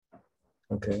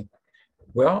Okay.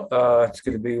 Well, it's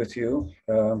good to be with you.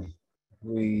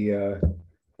 We are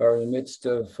in the midst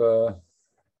of a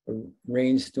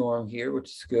rainstorm here, which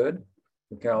is good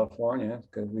for California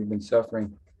because we've been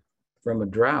suffering from a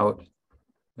drought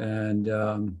and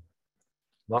a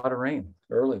lot of rain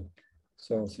early.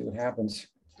 So we'll see what happens.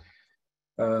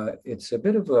 It's a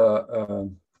bit of a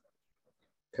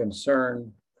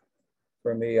concern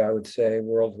for me, I would say,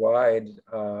 worldwide.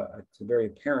 It's very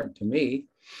apparent to me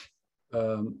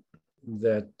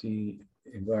that the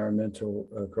environmental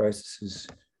crisis is,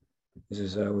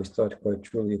 as I always thought, quite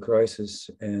truly a crisis,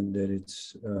 and that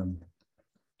it's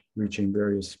reaching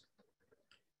various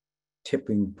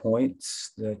tipping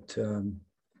points that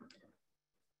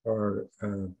are,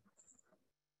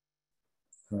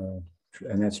 and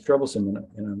that's troublesome,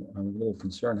 and I'm a little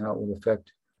concerned how it will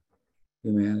affect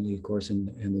humanity, of course, and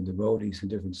the devotees in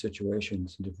different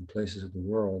situations in different places of the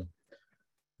world.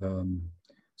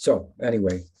 So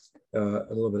anyway, a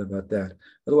little bit about that.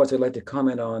 Otherwise, I'd like to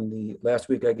comment on last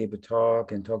week I gave a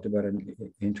talk and talked about an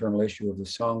internal issue of the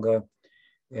Sangha.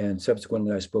 And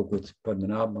subsequently, I spoke with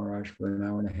Padmanabh Maharaj for an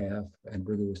hour and a half, and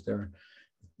Brigu was there.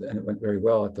 And it went very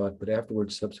well, I thought. But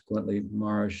afterwards, subsequently,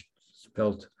 Maharaj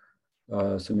felt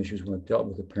some issues weren't dealt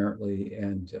with, apparently.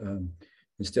 And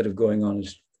instead of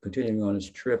continuing on his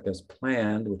trip as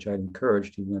planned, which I'd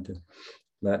encouraged, he went to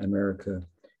Latin America.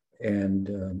 And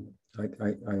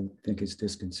I think his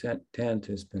discontent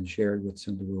has been shared with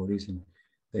some devotees, and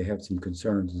they have some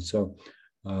concerns. And so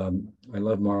I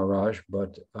love Maharaj,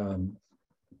 but I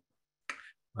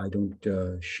don't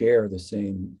share the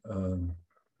same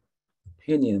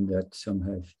opinion that some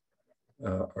have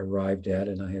arrived at,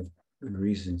 and I have good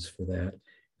reasons for that.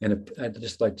 And I'd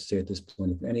just like to say at this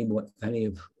point, if any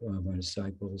of my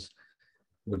disciples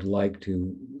would like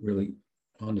to really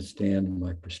understand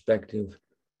my perspective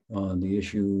on the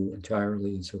issue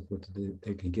entirely and so forth,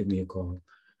 they can give me a call.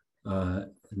 And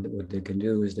what they can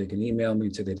do is they can email me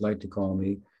and say they'd like to call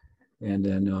me, and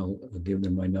then I'll give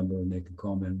them my number and they can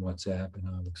call me on WhatsApp, and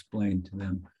I'll explain to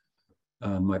them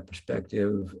my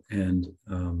perspective and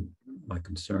my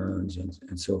concerns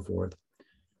and so forth.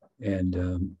 And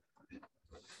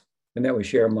that we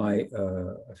share my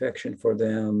affection for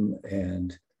them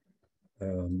and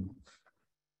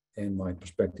my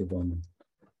perspective on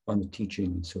the teaching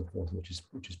and so forth, which is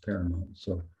paramount.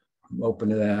 So I'm open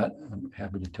to that. I'm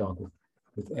happy to talk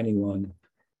with anyone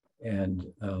and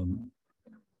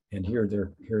hear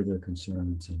their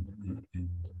concerns and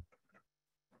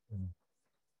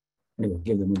anyway,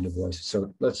 give them into voice.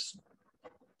 So let's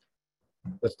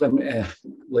let me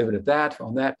leave it at that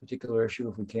on that particular issue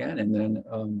if we can, and then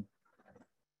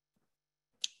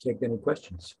take any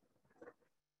questions.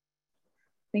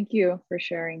 Thank you for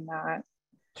sharing that.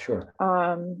 Sure.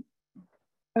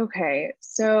 Okay,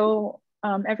 so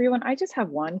everyone, I just have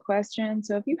one question.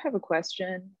 So if you have a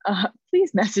question,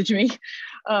 please message me.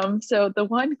 So the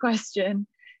one question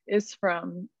is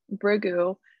from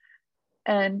Brigu,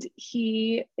 and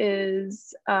he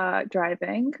is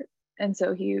driving. And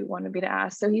so he wanted me to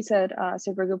ask. So he said,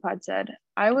 so Brigupad said,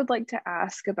 I would like to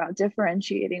ask about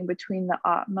differentiating between the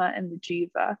atma and the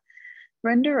jiva.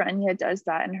 Vrindaranya does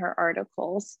that in her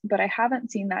articles, but I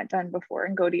haven't seen that done before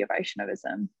in Gaudiya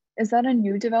Vaishnavism. Is that a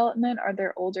new development? Are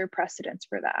there older precedents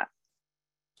for that?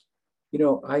 You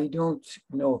know, I don't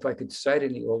know if I could cite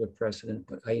any older precedent,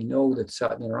 but I know that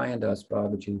Satyanarayana Das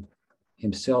Babaji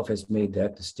himself has made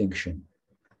that distinction.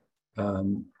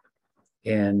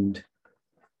 And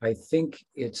I think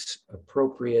it's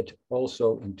appropriate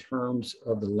also in terms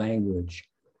of the language.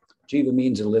 Jiva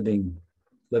means a living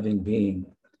being.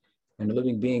 And a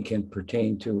living being can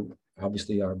pertain to,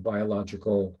 obviously, our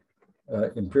biological,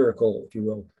 empirical, if you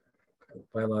will,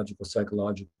 biological,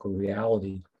 psychological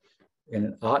reality. And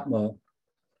an atma,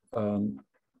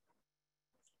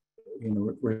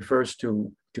 refers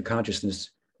to consciousness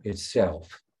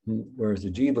itself, whereas the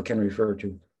jiva can refer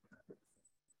to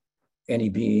any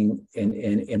being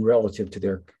in relative to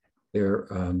their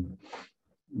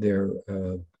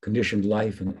conditioned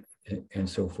life and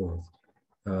so forth.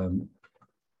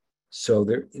 So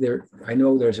I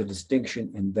know there's a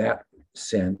distinction in that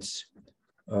sense.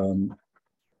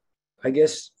 I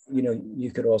guess,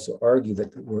 you could also argue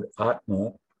that the word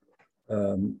atma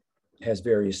has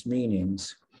various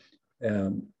meanings.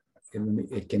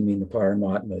 It can mean the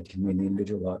paramatma, it can mean the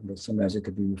individual atma. Sometimes it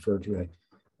could be referred to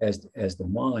as the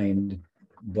mind,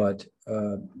 but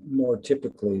more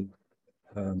typically,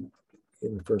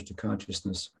 it refers to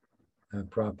consciousness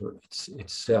proper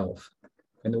itself.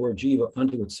 And the word jiva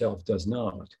unto itself does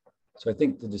not. So I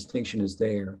think the distinction is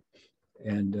there.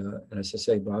 And as I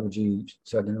say, Babaji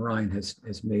Satyanarayan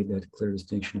has made that clear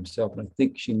distinction himself. And I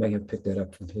think she may have picked that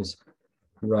up from his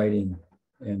writing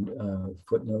and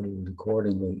footnoted it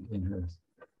accordingly in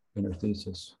her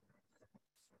thesis.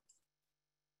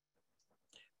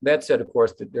 That said, of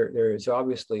course, that there is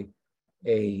obviously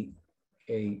a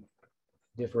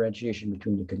differentiation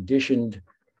between the conditioned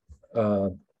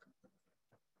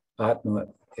atma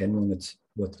and when it's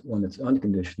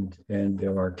unconditioned, and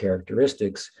there are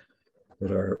characteristics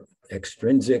that are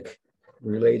extrinsic,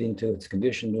 relating to its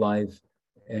conditioned life,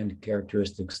 and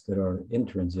characteristics that are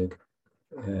intrinsic,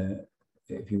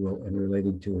 if you will, and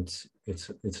relating to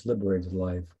its liberated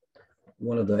life.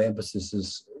 One of the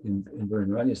emphases in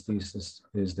Vrindavanya's thesis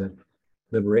is that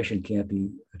liberation can't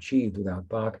be achieved without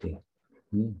bhakti.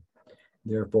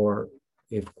 Therefore,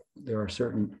 if there are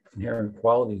certain inherent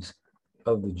qualities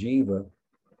of the jiva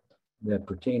that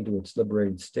pertain to its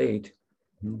liberated state,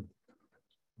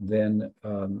 then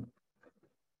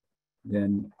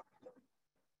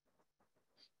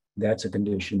that's a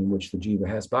condition in which the jiva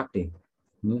has bhakti.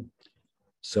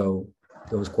 So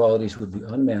those qualities would be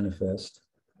unmanifest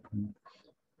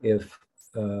if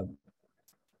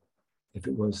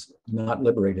it was not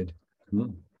liberated.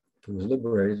 If it was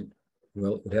liberated,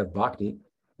 well, it would have bhakti,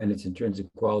 and its intrinsic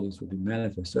qualities would be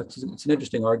manifest. So it's an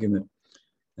interesting argument.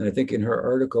 And I think in her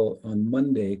article on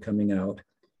Monday coming out,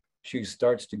 she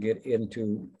starts to get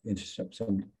into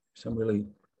some really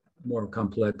more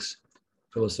complex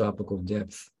philosophical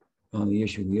depth on the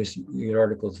issue. The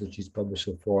articles that she's published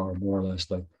so far are more or less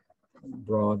like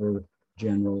broader,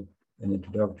 general, and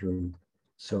introductory.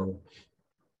 So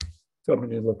something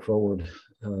to look forward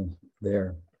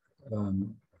there.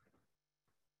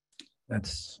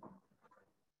 That's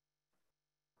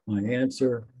my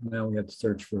answer. Now we have to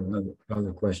search for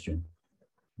another question.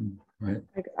 Right?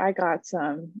 I got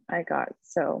some.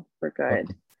 So we're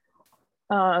good.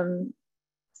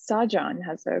 Sajan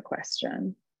has a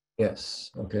question.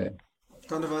 Yes. Okay.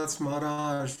 Dandavats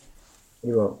Maharaj.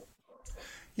 You will.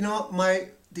 You know,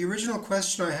 the original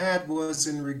question I had was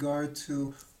in regard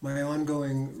to my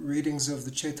ongoing readings of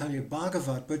the Chaitanya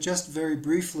Bhagavata, but just very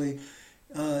briefly,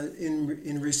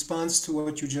 in response to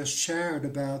what you just shared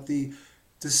about the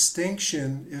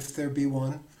distinction, if there be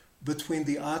one, between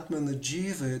the atma and the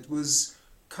jiva, it was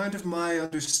kind of my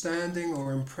understanding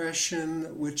or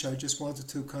impression, which I just wanted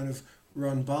to kind of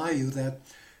run by you, that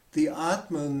the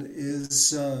atman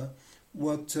is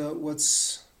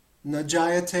what's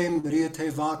najayate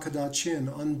mriyate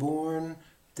vakadachin, unborn,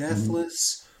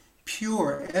 deathless,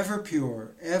 pure,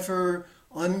 ever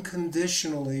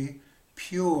unconditionally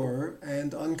pure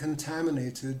and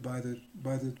uncontaminated by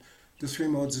the three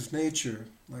modes of nature,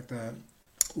 like that.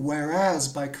 Whereas,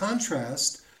 by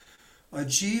contrast, a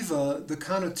jiva, the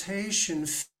connotation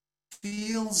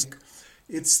feels like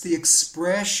it's the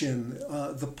expression,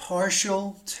 the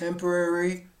partial,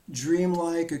 temporary,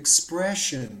 dreamlike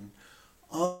expression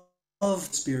of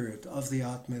spirit, of the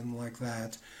Atman, like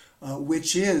that,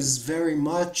 which is very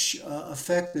much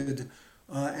affected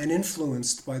and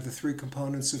influenced by the three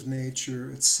components of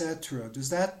nature, etc. Does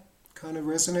that kind of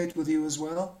resonate with you as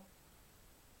well?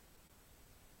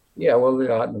 Yeah, well, the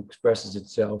Atma expresses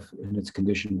itself in its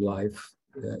conditioned life.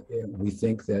 We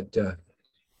think that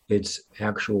its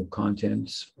actual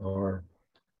contents are,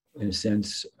 in a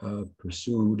sense,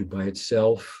 pursued by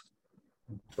itself,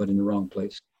 but in the wrong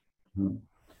place.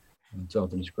 It's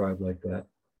often described like that,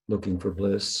 looking for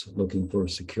bliss, looking for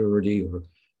security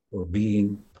or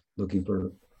being, looking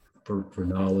for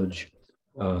knowledge,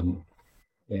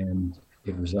 and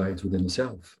it resides within the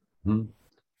self,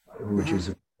 which is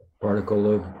a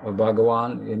particle of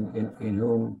Bhagavan in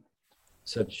whom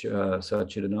such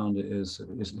Chidananda is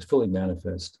fully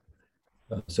manifest.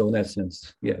 So in that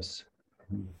sense, yes.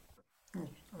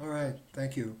 All right,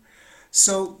 thank you.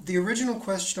 So the original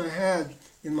question I had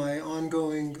in my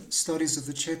ongoing studies of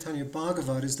the Chaitanya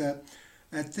Bhagavata is that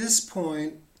at this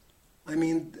point, I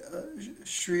mean,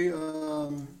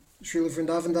 Srila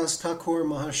Vrindavan Das Thakur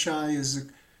Mahashaya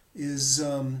is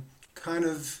kind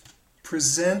of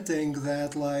presenting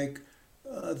that like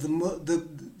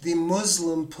the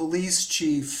Muslim police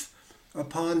chief,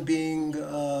 upon being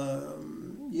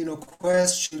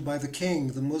questioned by the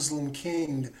king, the Muslim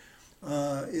king,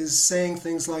 is saying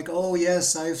things like, "Oh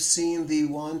yes, I've seen the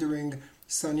wandering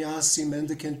sannyasi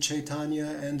mendicant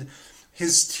Caitanya, and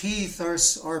his teeth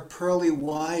are pearly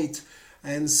white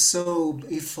and so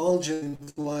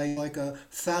effulgent like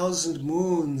 1,000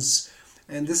 moons."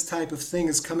 And this type of thing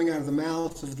is coming out of the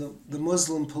mouth of the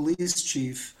Muslim police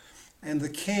chief. And the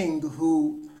king,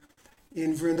 who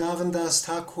in Vrindavan Das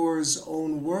Thakur's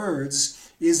own words,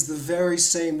 is the very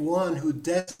same one who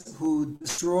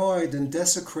destroyed and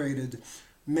desecrated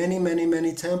many, many,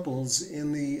 many temples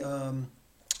in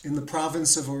the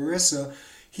province of Orissa.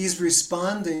 He's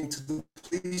responding to the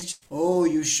plea, oh,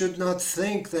 you should not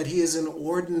think that he is an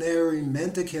ordinary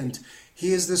mendicant.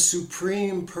 He is the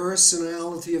supreme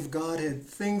personality of Godhead.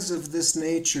 Things of this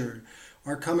nature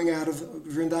are coming out of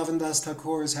Vrindavan Das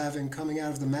Thakur is coming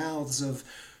out of the mouths of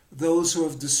those who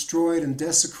have destroyed and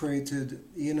desecrated,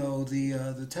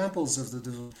 the temples of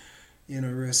the in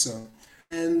Orissa.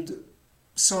 And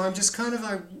so I'm just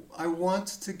I want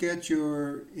to get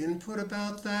your input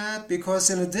about that, because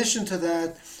in addition to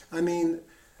that,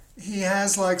 he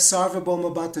has like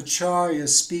Sarvabhauma Bhattacharya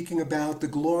speaking about the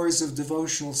glories of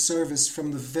devotional service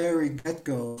from the very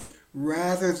get-go,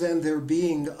 rather than there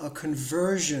being a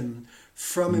conversion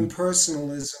from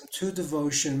impersonalism to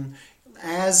devotion,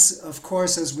 as, of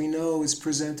course, as we know, is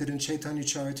presented in Caitanya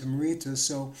Caritamrta.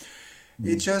 So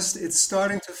it's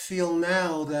starting to feel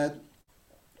now that,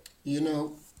 I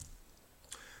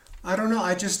don't know,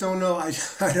 I just don't know. I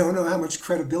don't know how much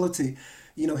credibility,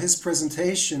 his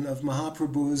presentation of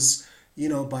Mahaprabhu's,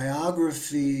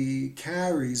 biography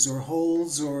carries or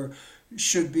holds or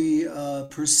should be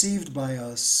perceived by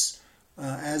us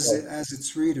as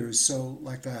its readers. So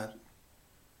like that.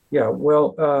 Yeah,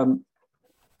 well,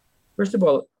 first of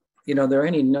all, there are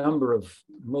any number of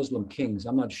Muslim kings.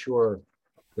 I'm not sure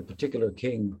the particular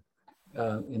king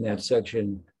in that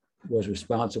section was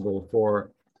responsible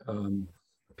for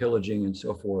pillaging and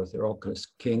so forth. There are all kinds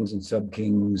of kings and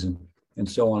sub-kings and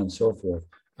so on and so forth.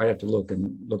 I'd have to look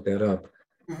that up.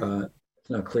 It's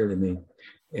not clear to me.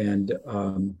 And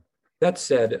that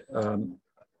said,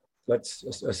 let's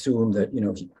assume that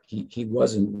he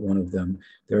wasn't one of them.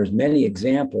 There's many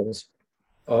examples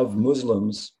of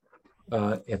Muslims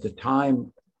at the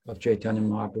time of Chaitanya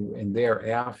Mahaprabhu and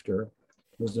thereafter,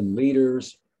 Muslim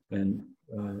leaders and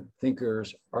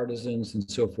thinkers, artisans, and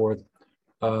so forth,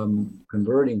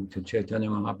 converting to Chaitanya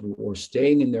Mahaprabhu or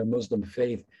staying in their Muslim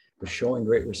faith, but showing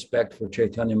great respect for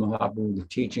Chaitanya Mahaprabhu, the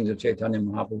teachings of Chaitanya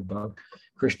Mahaprabhu about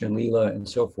Krishna lila and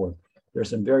so forth. There are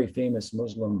some very famous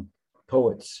Muslim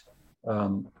poets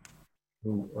who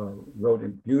wrote a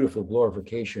beautiful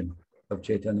glorification of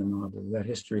Chaitanya Mahaprabhu. That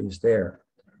history is there.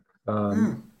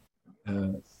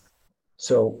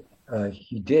 So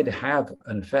he did have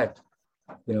an effect,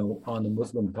 on the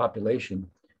Muslim population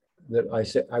that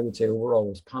I would say overall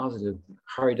was positive.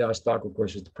 Haridas Thakur, of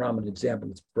course, is the prominent example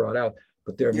that's brought out,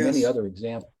 but there are many other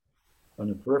examples on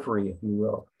the periphery, if you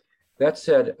will. That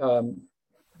said,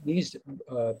 these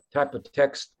type of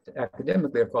texts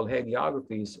academically are called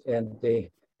hagiographies, and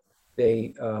they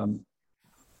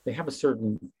have a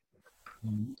certain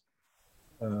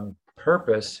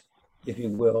purpose, if you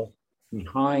will,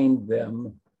 behind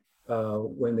them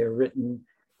when they're written,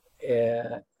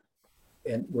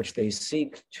 and which they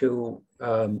seek to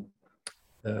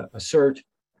assert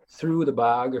through the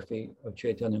biography of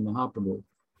Chaitanya Mahaprabhu.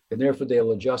 And therefore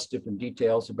they'll adjust different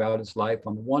details about his life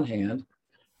on the one hand,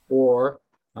 or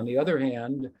on the other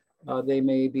hand, they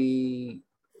may be,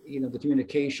 the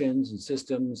communications and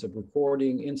systems of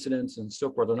recording incidents and so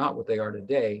forth are not what they are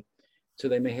today. So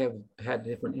they may have had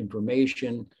different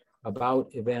information about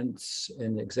events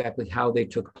and exactly how they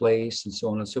took place and so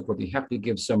on and so forth. You have to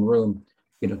give some room,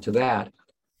 to that.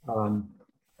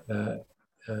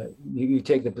 You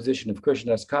take the position of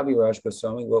Krishnadas Kaviraj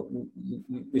Goswami. Well, you're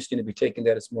going to be taking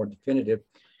that as more definitive,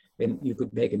 and you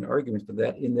could make an argument for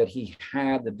that in that he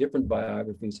had the different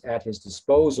biographies at his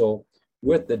disposal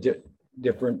with the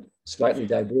different, slightly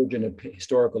divergent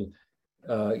historical,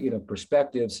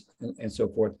 perspectives and so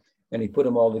forth, and he put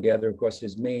them all together. Of course,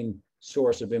 his main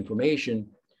source of information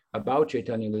about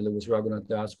Chaitanya Lila was Raghunath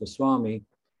Das Goswami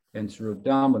and Swarup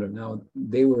Damodar. Now,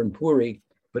 they were in Puri,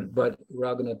 but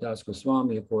Raghunath Das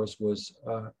Goswami, of course, was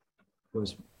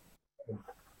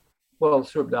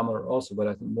Swarup Damodar also, but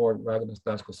I think more Raghunath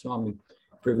Das Goswami,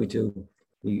 privy to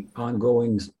the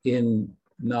ongoings in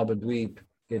Navadvip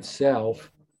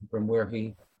itself, from where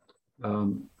he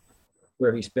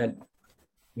spent,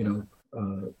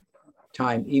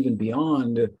 time even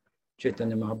beyond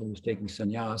Chaitanya Mahaprabhu was taking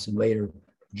sannyas and later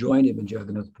joined him in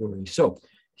Jagannath Puri. So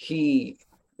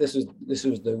this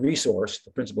was the resource,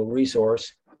 the principal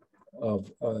resource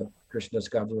of Krishnadas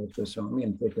Kaviraj Goswami,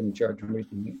 and in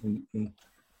Charitamrta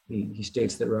he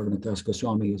states that Raghunath Das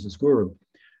Goswami is his guru.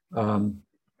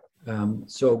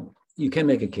 So you can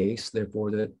make a case,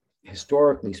 therefore, that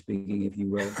historically speaking, if you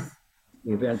will,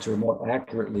 the events are more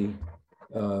accurately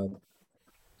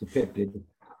depicted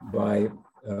by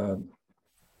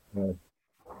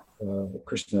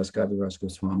Krishnadas Kaviraj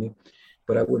Goswami.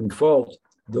 but I wouldn't fault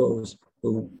those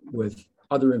who, with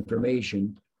other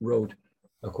information, wrote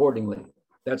accordingly.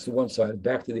 That's the one side.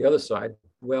 Back to the other side.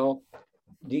 Well,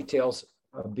 details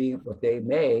be what they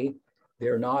may,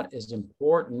 they're not as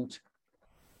important,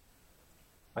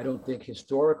 I don't think,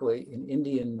 historically in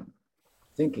Indian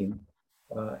thinking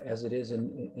as it is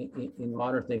in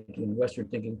modern thinking, in Western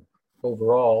thinking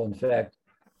overall. In fact,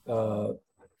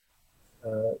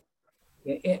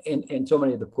 in so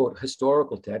many of the quote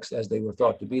historical texts, as they were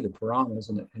thought to be, the Puranas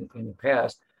in the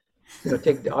past,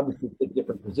 obviously take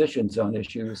different positions on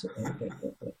issues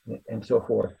and so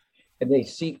forth, and they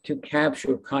seek to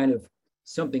capture kind of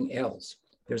something else.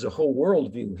 There's a whole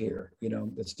worldview here,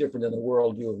 that's different than the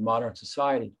worldview of modern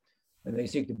society, and they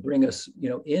seek to bring us,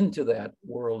 into that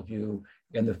worldview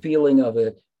and the feeling of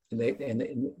it,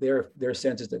 and their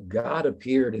sense is that God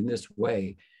appeared in this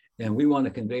way, and we want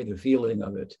to convey the feeling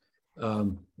of it,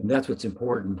 and that's what's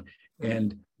important.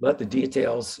 And let the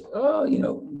details,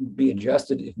 be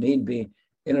adjusted if need be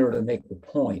in order to make the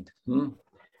point.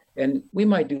 And we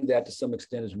might do that to some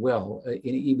extent as well,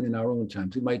 even in our own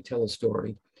times. We might tell a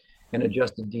story and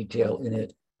adjust the detail in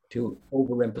it to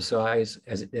overemphasize,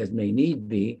 as may need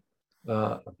be,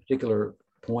 a particular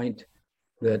point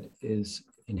that is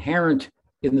inherent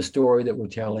in the story that we're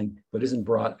telling, but isn't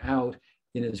brought out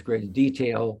in as great a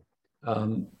detail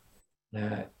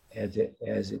as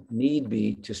it need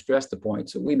be to stress the point.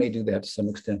 So we may do that to some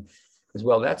extent as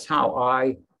well. That's how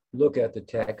I look at the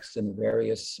text and the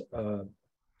various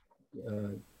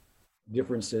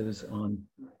differences on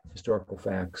historical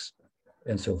facts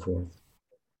and so forth.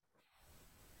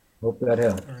 Hope that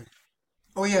helps. All right.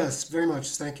 Oh, yes, very much.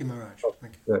 Thank you, Maharaj.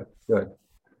 Thank you. Good.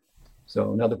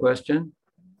 So another question?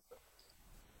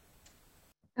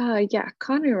 Yeah,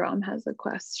 Kaniram has a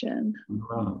question.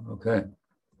 Okay.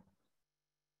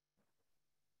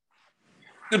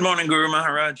 Good morning, Guru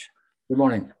Maharaj. Good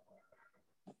morning.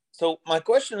 So my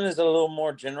question is a little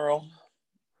more general,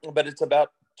 but it's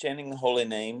about chanting the holy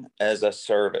name as a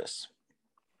service.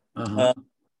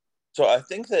 So I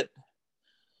think that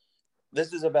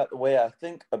this is about the way I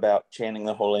think about chanting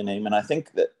the holy name. And I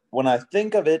think that when I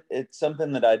think of it, it's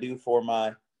something that I do for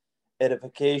my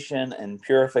edification and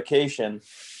purification.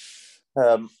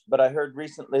 But I heard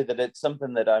recently that it's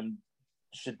something that I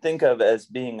should think of as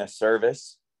being a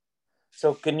service.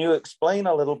 So can you explain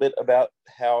a little bit about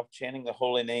how chanting the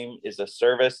holy name is a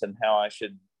service and how I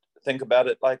should think about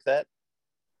it like that?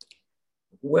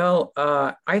 Well,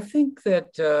 I think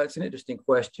that it's an interesting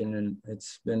question, and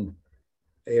it's been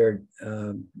aired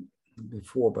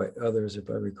before by others, if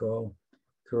I recall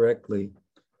correctly.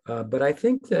 But I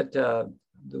think that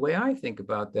the way I think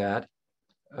about that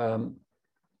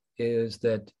is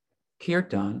that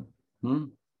kirtan,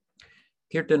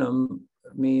 kirtanam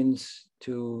means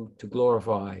to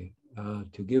glorify,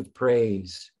 to give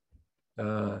praise,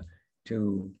 to,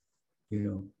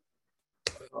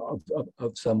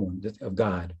 of someone, of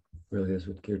God, really is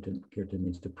what kirtan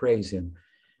means, to praise him.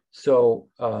 So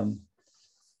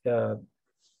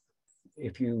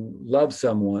if you love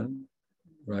someone,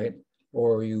 right,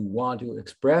 or you want to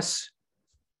express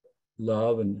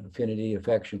love and affinity,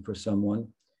 affection for someone,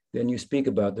 then you speak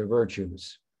about their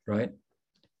virtues, right?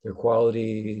 Their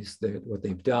qualities, what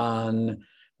they've done,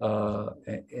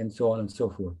 and so on and so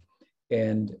forth.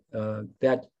 And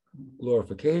that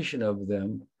glorification of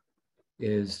them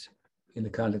is, in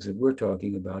the context that we're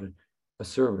talking about it, a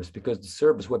service, because the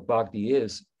service, what bhakti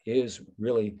is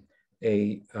really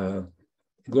a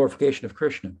glorification of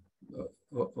Krishna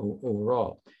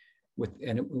overall.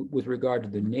 With regard to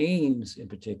the names in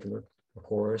particular, of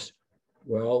course,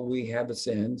 well, we have a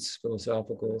sense,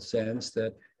 philosophical sense,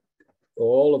 that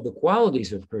all of the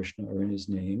qualities of Krishna are in his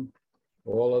name,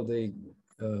 all of the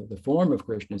form of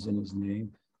Krishna is in his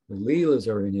name, the lilas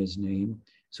are in his name.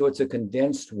 So it's a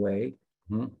condensed way,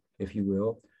 if you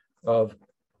will, of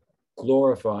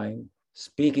glorifying,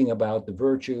 speaking about the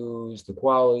virtues, the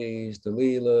qualities, the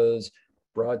lilas,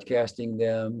 broadcasting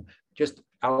them, just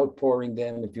outpouring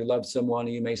them. If you love someone,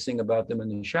 you may sing about them in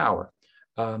the shower,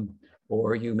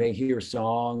 or you may hear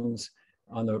songs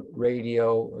on the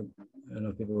radio. I don't know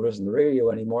if people listen to the radio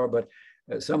anymore, but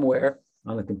somewhere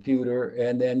on the computer,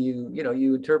 and then you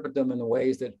interpret them in the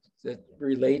ways that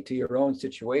relate to your own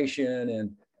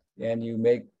situation, and you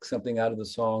make something out of the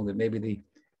song that maybe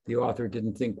the author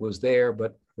didn't think was there,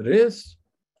 but it is,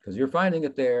 because you're finding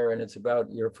it there, and it's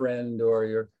about your friend or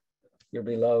your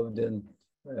beloved, and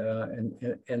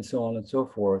so on and so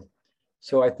forth.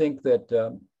 So I think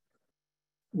that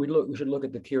we should look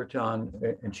at the kirtan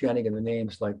and chanting in the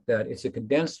names like that. It's a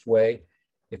condensed way,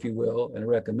 if you will, and a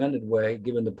recommended way,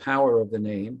 given the power of the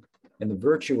name and the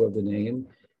virtue of the name,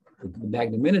 the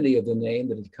magnanimity of the name,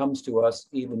 that it comes to us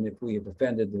even if we have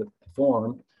offended the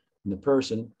form and the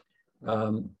person.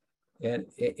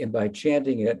 And by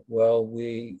chanting it, well,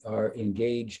 we are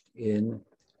engaged in,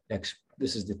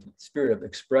 this is the spirit of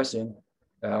expressing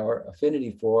our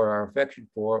affinity for, our affection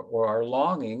for, or our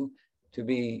longing to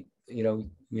be,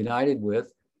 united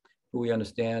with, who we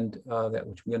understand, that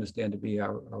which we understand to be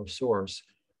our source.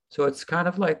 So it's kind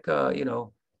of like,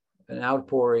 an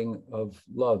outpouring of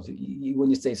love. When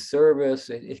you say service,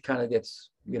 it kind of gets,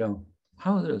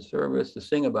 how is it a service to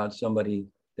sing about somebody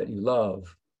that you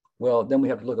love? Well, then we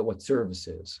have to look at what service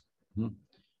is.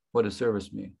 What does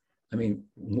service mean? I mean,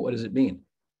 what does it mean?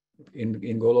 In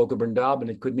Goloka Vrindavan,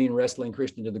 it could mean wrestling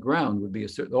Krishna to the ground. Would be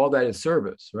all that is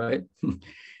service, right?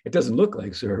 It doesn't look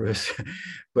like service,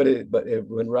 but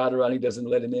when Radharani doesn't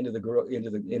let him into the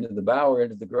bower,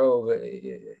 into the grove,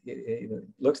 it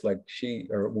looks like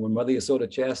or when Mother Yasoda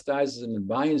chastises him and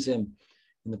binds him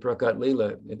in the Prakat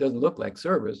Lila, it doesn't look like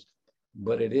service,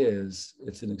 but it is.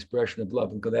 It's an expression of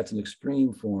love, because that's an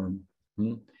extreme form.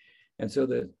 And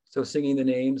so singing the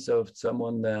names of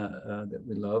someone that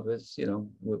we love is,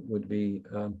 would be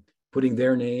putting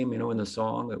their name, in the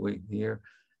song that we hear.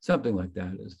 Something like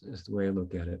that is the way I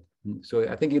look at it. So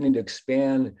I think you need to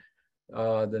expand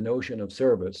the notion of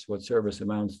service, what service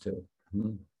amounts to.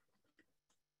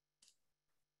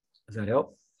 Does that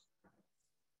help?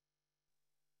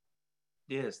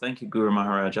 Yes, thank you, Guru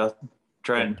Maharaj. I'll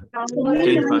try and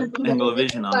change my angle of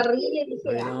vision on it.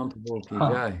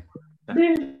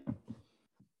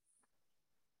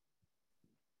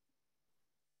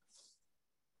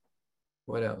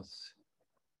 What else?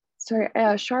 Sorry,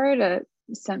 Sharada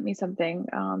sent me something.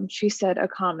 She said a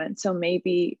comment. So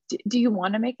maybe, do you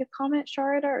want to make a comment,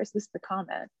 Sharada, or is this the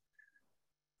comment?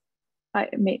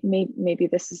 Maybe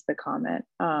this is the comment.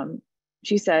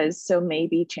 She says, so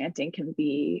maybe chanting can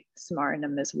be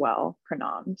smaranam as well,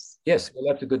 pranams. Yes, well,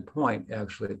 that's a good point,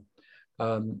 actually.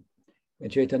 And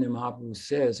Chaitanya Mahaprabhu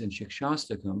says in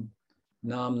Shikshastakam,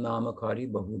 Nam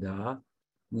Namakari Bahuda,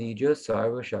 Nija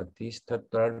Sarva Shaktis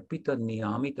Tatarpita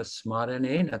Niyamita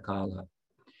Smaranena Kala.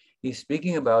 He's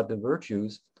speaking about the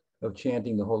virtues of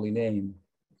chanting the holy name.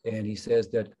 And he says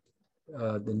that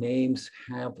the names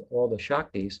have all the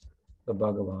Shaktis of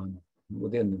Bhagavan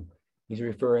within them. He's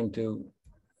referring to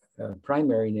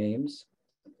primary names,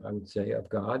 I would say, of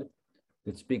God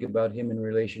that speak about him in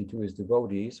relation to his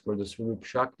devotees, where the Swarup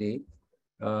Shakti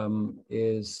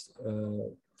is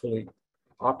fully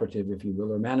operative, if you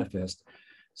will, or manifest.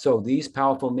 So these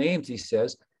powerful names, he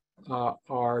says,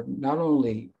 are not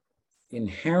only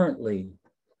inherently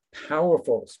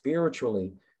powerful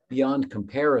spiritually beyond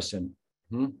comparison,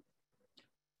 the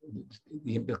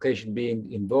implication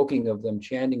being invoking of them,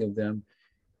 chanting of them,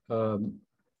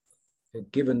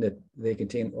 given that they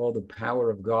contain all the power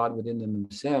of God within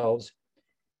themselves,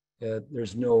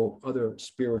 there's no other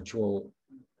spiritual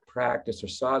practice or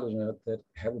sadhana that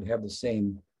would have the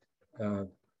same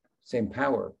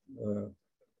power.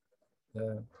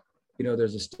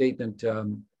 There's a statement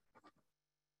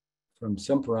from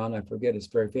some Puran, I forget, it's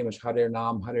very famous, Hare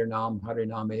Nam, Hare Nam, Hare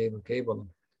Nam Eva Kevalam.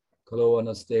 Kalo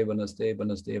Anaste, Vanaste,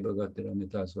 Vanaste,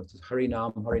 Bhagatir. So it's Hare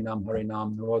Nam, Hare Nam, Hare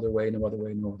Nam, no other way, no other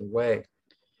way, no other way.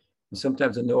 And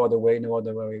sometimes the no other way, no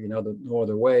other way, the no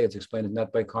other way, it's explained as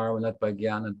not by karma, not by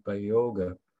jnana, not by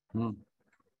yoga.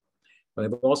 But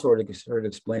I've also heard it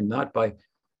explained not by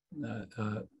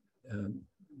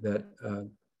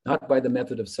not by the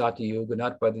method of Satya Yuga,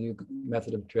 not by the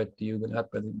method of Treta Yuga,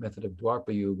 not by the method of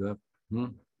Dwapara Yuga,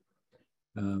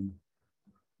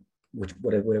 which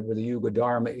whatever the Yuga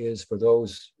Dharma is for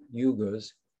those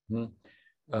yugas,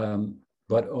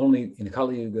 but only in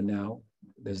Kali Yuga now,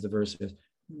 as the verse says,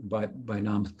 by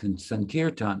Nam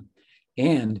Sankirtan.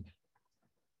 And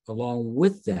along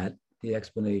with that, the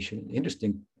explanation,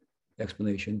 interesting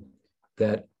explanation,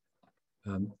 that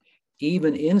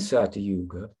even in Satya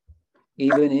Yuga,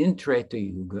 even in Treta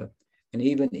Yuga, and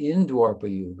even in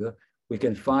Dwapara Yuga, we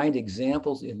can find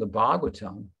examples in the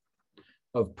Bhagavatam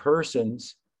of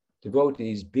persons,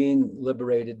 devotees, being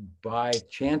liberated by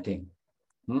chanting.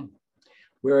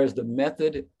 Whereas the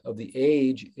method of the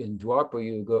age in Dwapara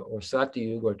Yuga or Satya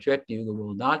Yuga or Treta Yuga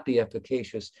will not be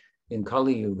efficacious in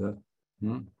Kali Yuga.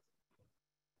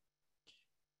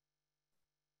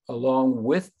 Along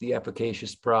with the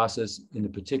efficacious process in the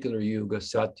particular Yuga,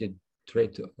 Satya,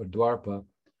 Treta, or Dwapara,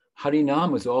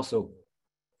 Harinam is also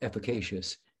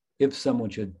efficacious if someone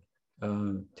should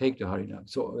take to Harinam.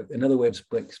 So another way of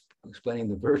explaining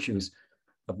the virtues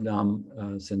of Nam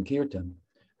Sankirtan,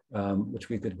 which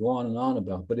we could go on and on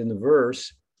about. But in the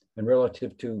verse, and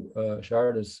relative to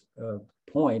Sharada's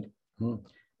point,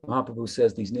 Mahaprabhu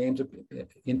says these names are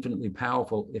infinitely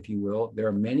powerful, if you will. There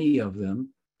are many of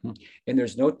them, and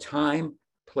there's no time,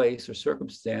 place, or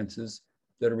circumstances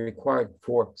that are required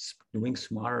for doing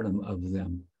smaranam of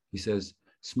them. He says,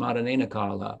 smaranena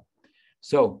kala.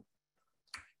 So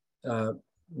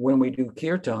when we do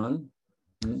kirtan,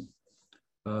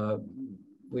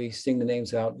 we sing the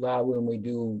names out loud. When we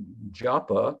do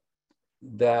japa,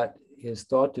 that is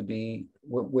thought to be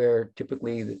where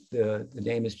typically the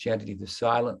name is chanted either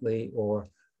silently or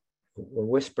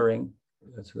whispering.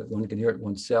 That's what one can hear it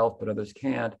oneself, but others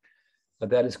can't.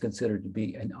 But that is considered to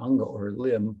be an anga or a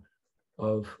limb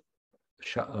of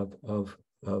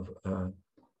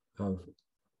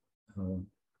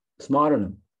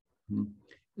smaranam.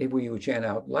 If we would chant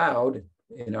out loud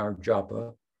in our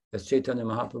japa, as Chaitanya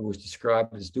Mahaprabhu was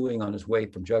described as doing on his way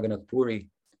from Jagannath Puri,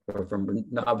 or from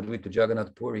Navadvip to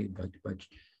Jagannath Puri by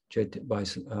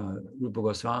Rupa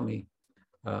Goswami,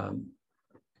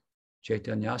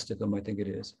 Chaitanyastakam, I think it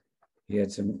is. He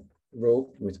had some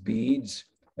rope with beads,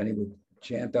 and he would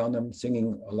chant on them,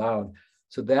 singing aloud.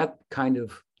 So that kind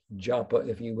of japa,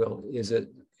 if you will, is a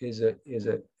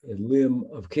limb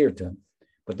of kirtan.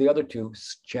 But the other two,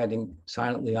 chanting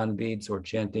silently on beads or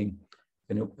chanting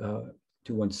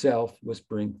to oneself,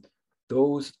 whispering,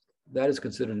 that is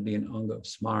considered to be an anga of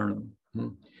smaranam.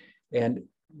 And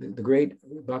the great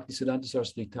Bhaktisiddhanta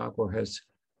Saraswati Thakur has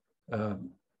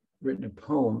written a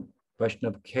poem,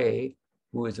 Vaishnav K,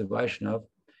 who is a Vaishnav.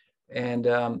 And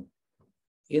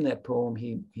in that poem,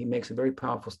 he makes a very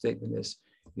powerful statement.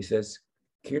 He says,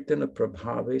 Kirtana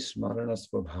prabhave smarana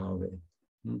svabhave.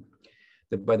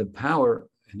 That by the power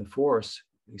and the force,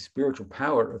 the spiritual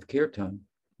power of kirtan,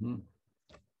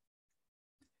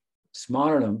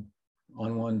 smaranam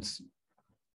on one's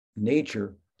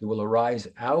nature that will arise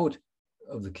out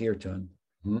of the kirtan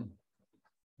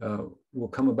will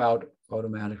come about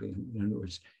automatically. In other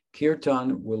words,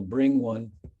 kirtan will bring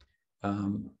one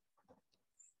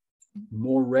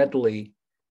more readily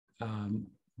than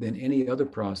any other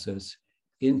process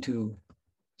into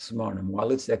smaranam.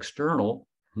 While it's external,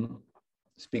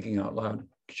 speaking out loud,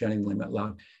 chanting them out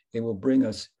loud, it will bring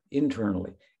us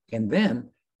internally. And then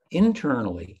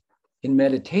internally, in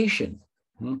meditation,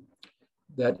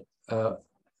 that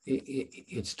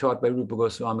it's taught by Rupa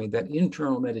Goswami that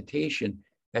internal meditation,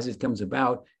 as it comes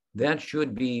about, that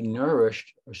should be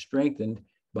nourished or strengthened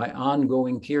by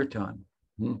ongoing kirtan.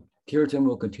 Kirtan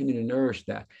will continue to nourish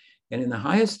that. And in the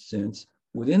highest sense,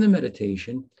 within the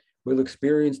meditation, we'll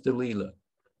experience the lila.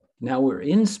 Now we're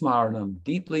in smaranam,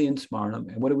 deeply in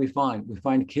smaranam, and what do we find? We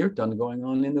find kirtan going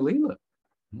on in the lila,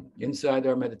 inside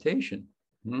our meditation.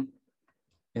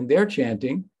 And they're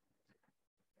chanting,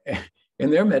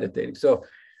 and they're meditating. So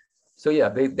yeah,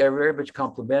 they're very much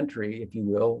complementary, if you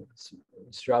will.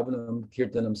 Shravanam,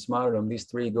 Kirtanam, Smaranam, these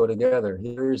three go together.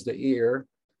 Here is the ear,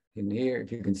 and here,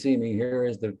 if you can see me, here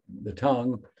is the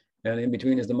tongue, and in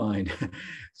between is the mind.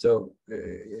 So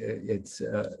it's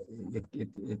going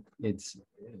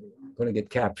to get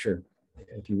captured,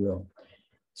 if you will.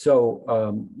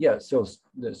 So yeah, so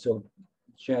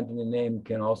chanting the name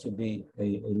can also be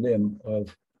a limb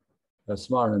of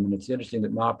smaranam, and it's interesting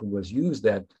that Mahaprabhu has used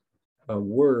that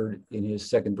word in his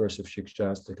second verse of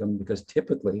Shikshastakam, because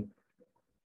typically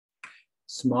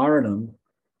smaranam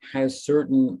has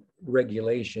certain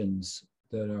regulations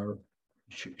that are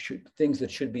things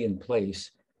that should be in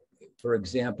place. For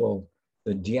example,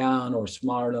 the dhyan or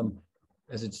smaranam,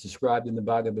 as it's described in the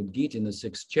Bhagavad Gita in the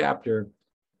 6th chapter,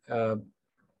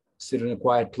 sit in a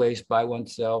quiet place by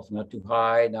oneself, not too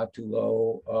high, not too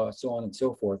low, so on and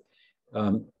so forth.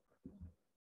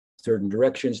 Certain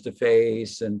directions to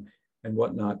face and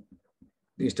whatnot.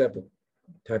 These type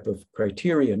of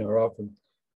criterion are often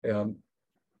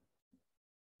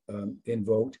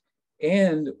invoked,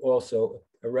 and also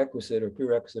a requisite or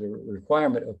prerequisite or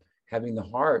requirement of having the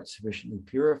heart sufficiently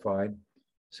purified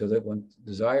so that one's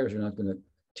desires are not going to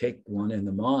take one in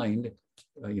the mind,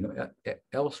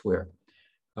 elsewhere.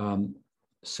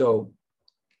 So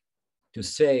to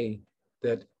say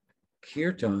that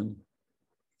kirtan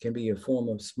can be a form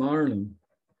of smaranam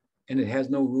and it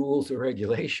has no rules or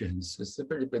regulations, it's a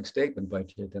pretty big statement by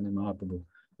Chaitanya Mahaprabhu.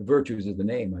 The virtues of the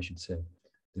name, I should say.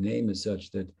 The name is such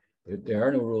that there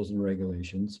are no rules and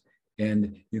regulations,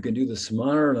 and you can do the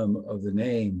smaranam of the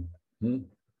name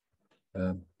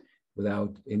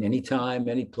without, in any time,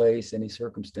 any place, any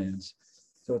circumstance.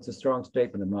 So it's a strong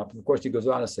statement of Mahaprabhu. Of course, he goes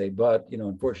on to say, but,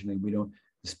 unfortunately, we don't,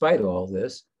 despite all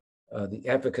this, the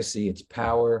efficacy, its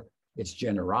power, its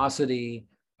generosity,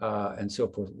 and so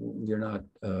forth, we're not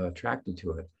attracted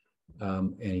to it.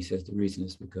 And he says the reason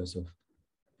is because of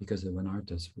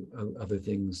anarthas, other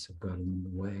things have gotten in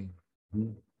the way.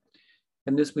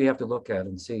 And this we have to look at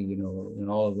and see, in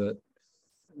all of it,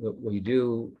 what we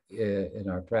do in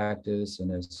our practice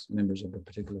and as members of a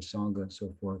particular Sangha and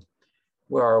so forth.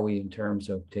 Where are we in terms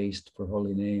of taste for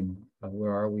holy name?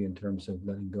 Where are we in terms of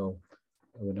letting go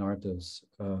of anarthas?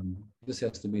 This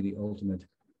has to be the ultimate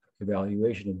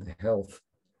evaluation of the health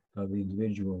of the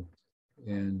individual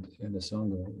and the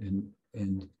Sangha.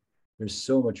 And there's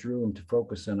so much room to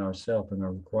focus on ourselves and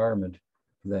our requirement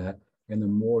for that. And the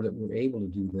more that we're able to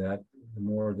do that, the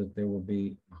more that there will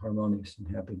be harmonious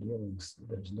and happy dealings.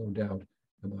 There's no doubt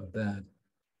about that.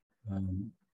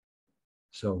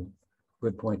 So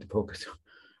good point to focus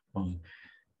on.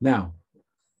 Now,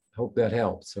 hope that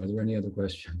helps. Are there any other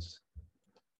questions?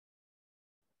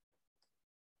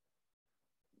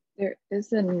 There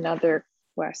is another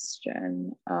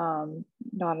question,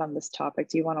 not on this topic.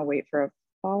 Do you want to wait for a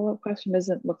follow-up question?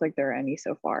 Doesn't look like there are any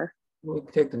so far. We'll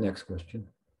take the next question.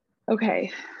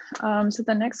 Okay, so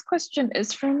the next question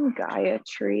is from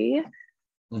Gayatri.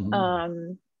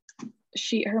 Mm-hmm.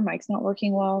 Her mic's not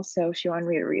working well, so she wanted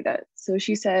me to read it. So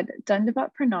she said, Dandavat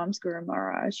Pranams Guru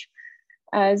Maharaj.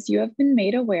 As you have been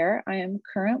made aware, I am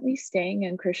currently staying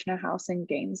in Krishna House in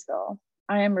Gainesville.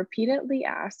 I am repeatedly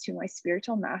asked who my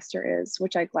spiritual master is,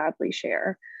 which I gladly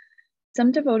share.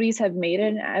 Some devotees have made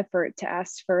an effort to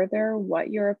ask further what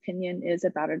your opinion is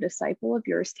about a disciple of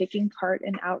yours taking part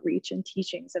in outreach and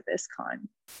teachings of ISKCON.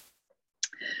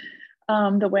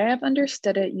 The way I've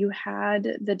understood it, you had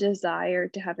the desire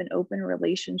to have an open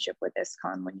relationship with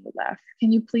ISKCON when you left.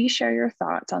 Can you please share your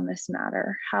thoughts on this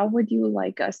matter? How would you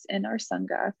like us in our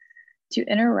Sangha to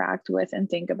interact with and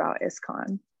think about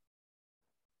ISKCON?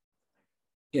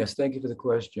 Yes, thank you for the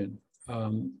question.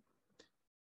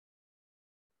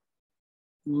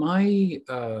 My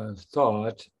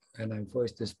thought, and I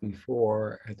voiced this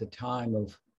before, at the time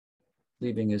of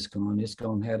leaving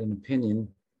ISKCON had an opinion,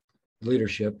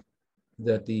 leadership,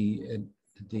 that the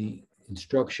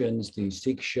instructions, the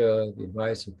siksha, the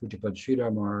advice of Pujapad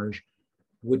Sridhar Maharaj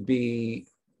would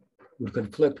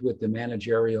conflict with the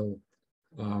managerial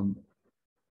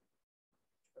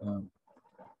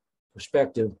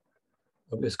perspective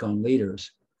of ISKCON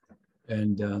leaders.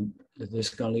 And the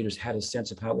ISKCON leaders had a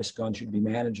sense of how ISKCON should be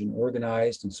managed and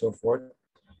organized and so forth,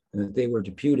 and that they were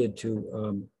deputed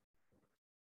to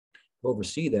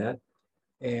oversee that,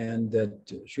 and that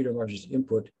Sridhar Maharaj's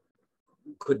input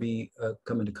could be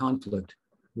come into conflict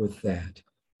with that.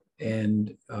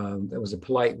 And that was a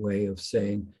polite way of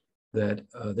saying that,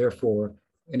 therefore,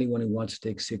 anyone who wants to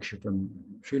take siksha from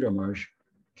Sridhar Maharaj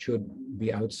should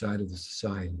be outside of the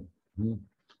society.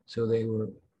 So they were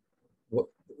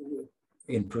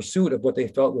in pursuit of what they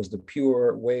felt was the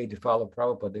pure way to follow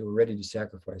Prabhupada. They were ready to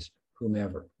sacrifice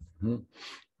whomever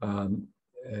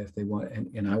if they want.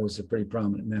 And I was a pretty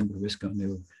prominent member of ISKCON.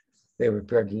 They were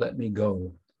prepared to let me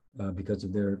go because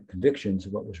of their convictions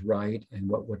of what was right and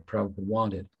what Prabhupada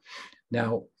wanted.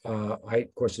 Now, I,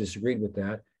 of course, disagreed with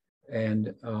that.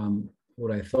 And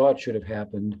what I thought should have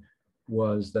happened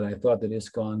was that I thought that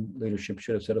ISKCON leadership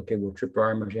should have said, okay, well,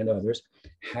 Tripurari Maharaj and others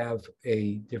have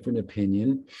a different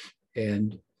opinion,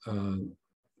 and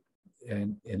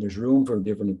there's room for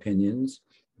different opinions.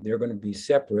 They're going to be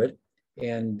separate,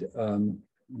 and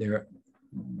they're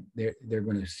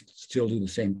going to still do the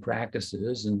same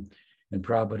practices. And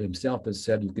Prabhupada himself has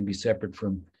said you can be separate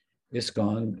from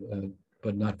ISKCON,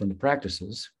 but not from the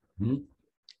practices.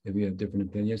 If you have different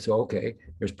opinions. So, okay,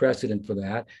 there's precedent for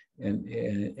that. And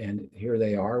here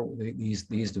they are,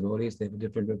 these devotees, they have a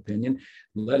different opinion.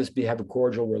 Let us have a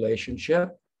cordial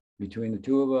relationship between the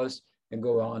two of us and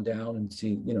go on down and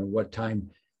see, what time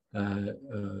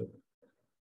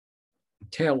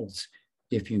tells,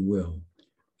 if you will.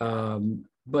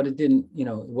 But it didn't, it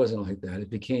wasn't like that. It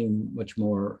became much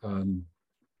more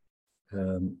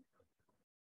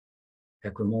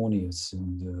acrimonious,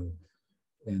 and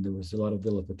there was a lot of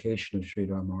vilification of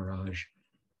Sridhar Maharaj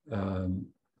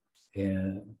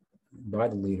and by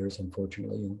the leaders,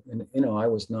 unfortunately. And I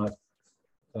was not,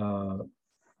 I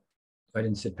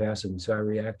didn't sit passively, so I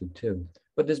reacted too.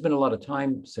 But there's been a lot of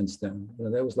time since then.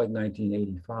 That was like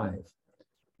 1985.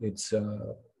 It's,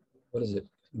 what is it,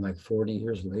 like 40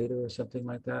 years later or something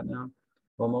like that now,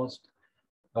 almost.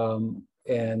 And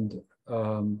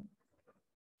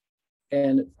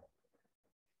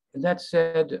that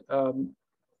said,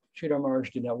 Sridhar Maharaj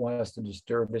did not want us to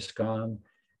disturb ISKCON.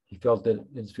 He felt that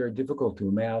it's very difficult to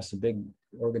amass a big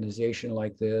organization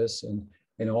like this, and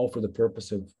all for the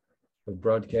purpose of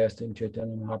broadcasting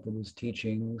Chaitanya Mahaprabhu's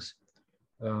teachings,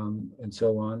 and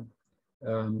so on.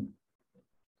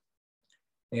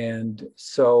 And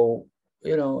so,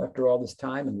 after all this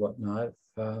time and whatnot,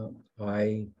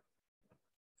 I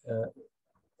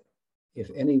if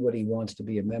anybody wants to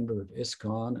be a member of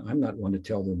ISKCON, I'm not one to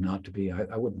tell them not to be.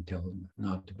 I wouldn't tell them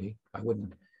not to be. I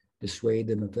wouldn't dissuade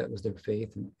them if that was their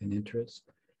faith and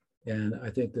interest. And I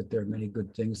think that there are many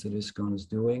good things that ISKCON is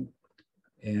doing,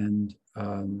 and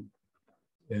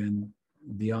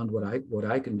beyond what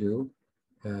I can do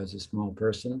as a small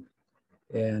person,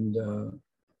 and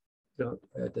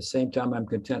at the same time, I'm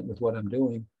content with what I'm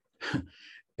doing,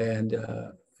 and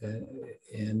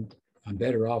I'm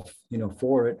better off,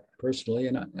 for it personally.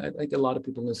 And I think a lot of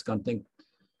people in ISKCON think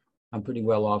I'm pretty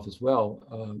well off as well,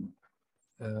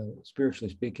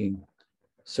 spiritually speaking.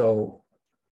 So,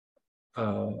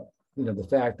 the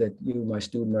fact that you, my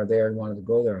student, are there and wanted to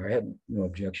go there, I had no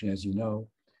objection, as you know,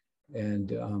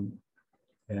 and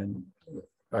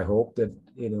I hope that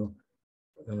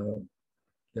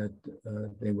that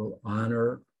they will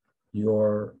honor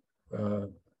your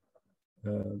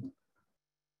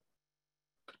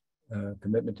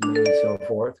commitment to me and so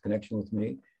forth, connection with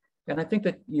me. And I think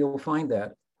that you'll find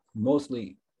that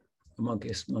mostly amongst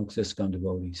ISKCON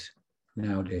devotees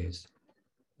nowadays.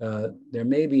 There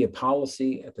may be a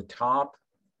policy at the top,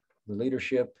 the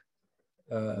leadership,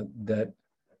 that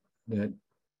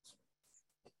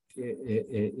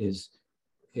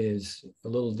is a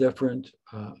little different.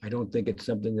 I don't think it's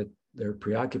something that they're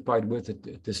preoccupied with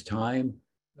at this time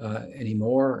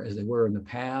anymore as they were in the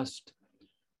past.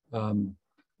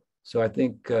 So I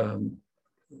think there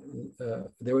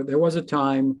was a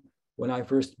time when I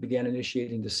first began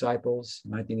initiating disciples,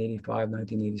 1985,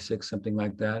 1986, something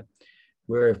like that,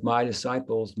 where if my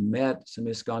disciples met some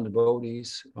ISKCON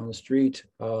devotees on the street,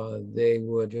 they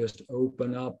would just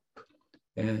open up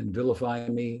and vilify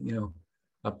me,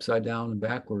 upside down and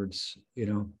backwards,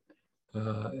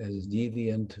 as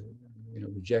deviant,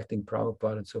 rejecting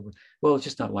Prabhupada and so forth. Well, it's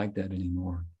just not like that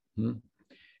anymore.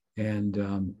 And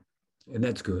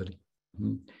that's good.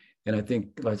 And I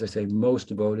think, as I say, most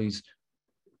devotees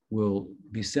will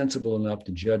be sensible enough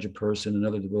to judge a person,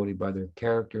 another devotee, by their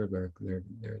character, their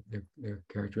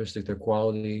characteristics, their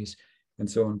qualities, and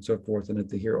so on and so forth. And if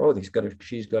they hear, oh,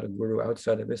 she's got a guru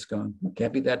outside of ISKCON,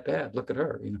 can't be that bad. Look at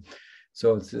her,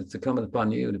 So it's incumbent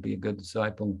upon you to be a good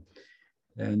disciple,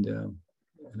 and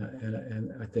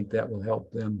I think that will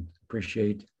help them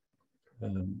appreciate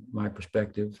my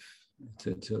perspective.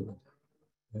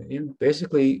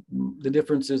 Basically, the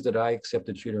difference is that I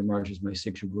accepted Sridhar Maharaj as my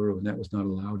Siksha Guru, and that was not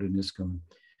allowed in ISKCON.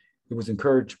 It was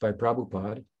encouraged by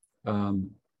Prabhupada,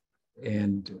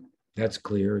 and that's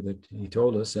clear that he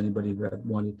told us anybody that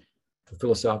wanted for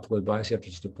philosophical advice after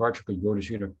his departure could go to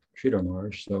Sridhar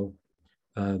Maharaj. So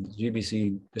the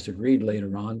GBC disagreed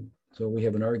later on, so we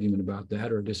have an argument about that,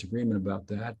 or a disagreement about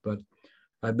that, but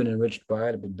I've been enriched by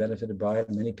it, I've been benefited by it.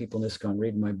 Many people in ISKCON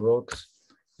read my books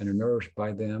and are nourished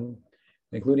by them,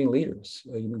 including leaders,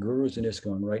 even gurus in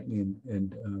ISKCON write me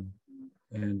and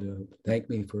thank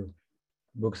me for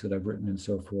books that I've written and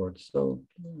so forth. So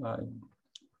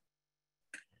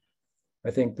I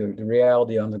think the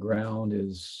reality on the ground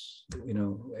is,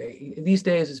 these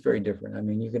days it's very different. I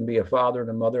mean, you can be a father and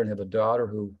a mother and have a daughter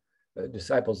who,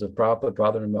 disciples of Prabhupada,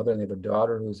 father and mother, and they have a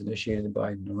daughter who's initiated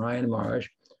by Narayan Maharaj,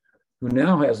 who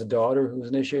now has a daughter who's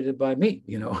initiated by me,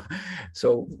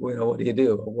 So, what do you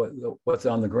do? What's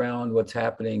on the ground, what's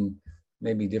happening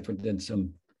may be different than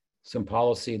some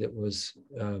policy that was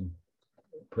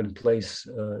put in place,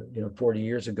 40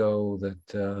 years ago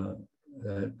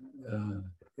that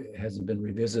hasn't been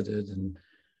revisited,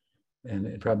 and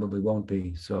it probably won't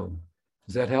be. So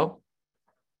does that help?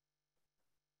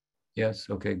 Yes,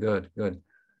 okay, good.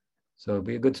 So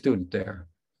be a good student there.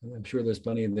 I'm sure there's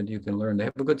plenty that you can learn. They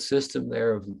have a good system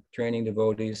there of training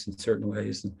devotees in certain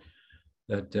ways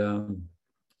that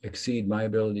exceed my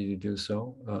ability to do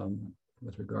so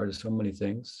with regard to so many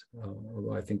things.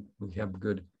 Although I think we have a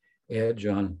good edge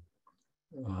on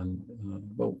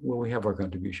well, we have our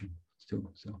contribution too.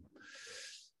 So,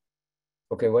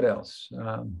 okay, what else?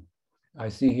 I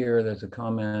see here there's a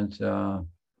comment.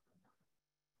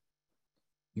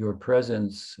 Your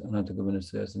presence, Ananta Govinda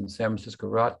says, in San Francisco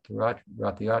Rath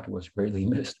Yatra was greatly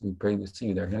missed. We pray to see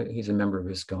you there. He's a member of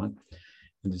ISKCON,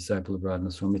 a disciple of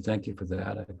Radha Swami. Thank you for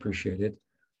that. I appreciate it.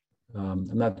 I'm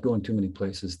not going too many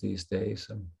places these days.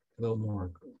 I'm a little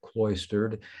more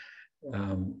cloistered.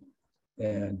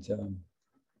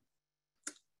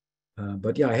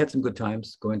 But yeah, I had some good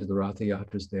times going to the Ratha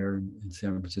Yatras there in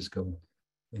San Francisco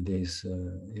in days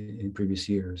in previous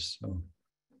years. So,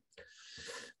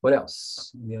 what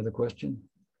else? Any other question?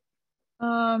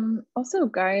 Also,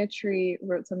 Gayatri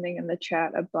wrote something in the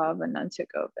chat above Ananta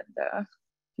Govinda.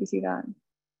 Do you see that?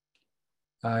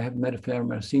 I have met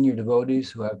a senior devotees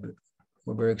who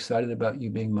were very excited about you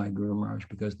being my Guru Maharaj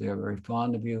because they are very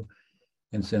fond of you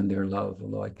and send their love,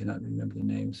 although I cannot remember the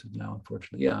names now,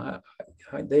 unfortunately. Yeah,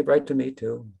 they write to me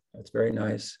too. That's very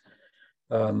nice.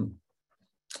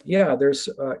 Yeah, there's,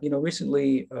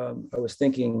 recently I was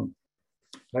thinking,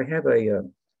 I have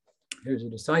there's a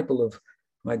disciple of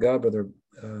my godbrother,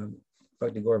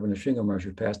 Bhakti Gaurav Nrsimha Maharaj,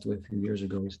 who passed away a few years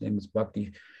ago. His name is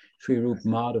Bhakti Sri Rup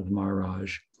Madhav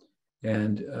Maharaj,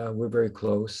 and we're very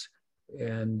close.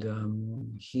 And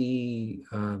he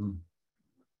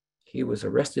was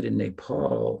arrested in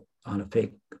Nepal on a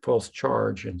false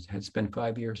charge and had spent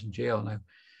 5 years in jail. And I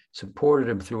supported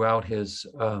him throughout his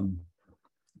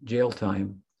jail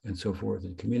time and so forth,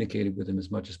 and communicated with him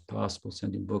as much as possible,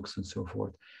 sending books and so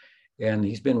forth. And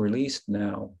he's been released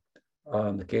now.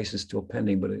 The case is still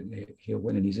pending, but he'll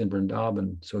win, and he's in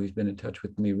Vrindavan. So he's been in touch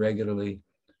with me regularly.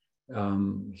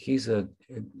 He's a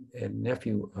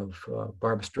nephew of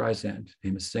Barbra Streisand,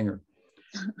 famous singer.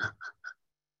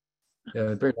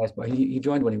 Very nice boy. He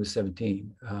joined when he was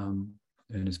 17.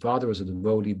 And his father was a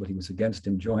devotee, but he was against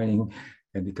him joining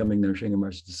and becoming Nrsimha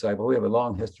Maharaj's disciple. We have a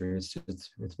long history. It's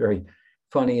very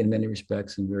funny in many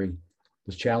respects, and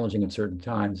was challenging at certain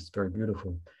times. It's very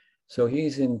beautiful. So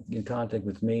he's in contact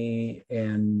with me,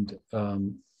 and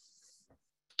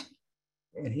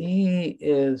he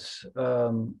is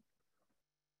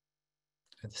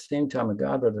at the same time a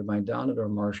godbrother, my Damodar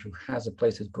Maharaj, who has a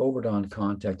place at Govardhan,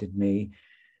 contacted me,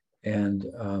 and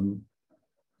I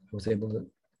was able to.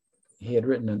 He had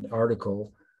written an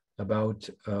article about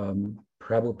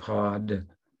Prabhupada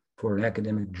for an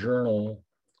academic journal,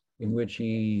 in which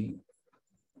he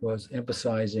was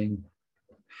emphasizing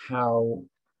how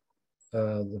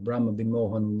the Brahma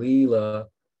Vimohan lila,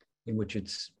 in which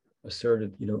it's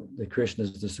asserted, that Krishna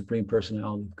is the supreme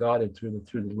personality of Godhead through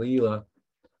the lila,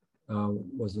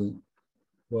 was,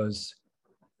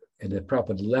 and that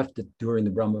Prabhupada left it during the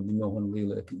Brahma Vimohan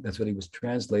lila. That's what he was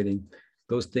translating.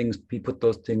 Those things, he put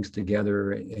those things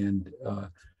together, and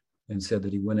said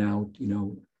that he went out,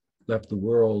 left the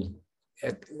world,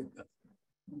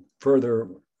 further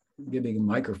giving a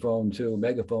megaphone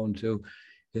to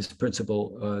his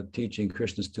principal teaching,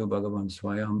 Krishna's Tu Bhagavan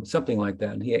Swayam, something like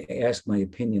that. And he asked my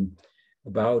opinion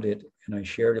about it, and he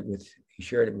shared it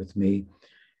with me,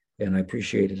 and I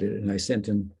appreciated it. And I sent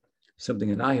him something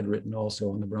that I had written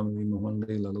also on the Brahma Vimohan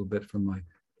Lila, a little bit from my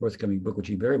forthcoming book, which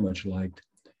he very much liked.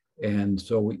 And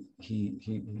so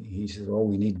he said, "Oh,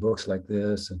 we need books like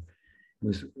this," and it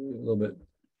was a little bit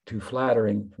too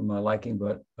flattering for my liking,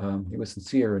 but he was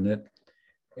sincere in it.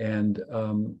 And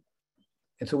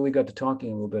so we got to talking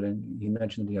a little bit, and he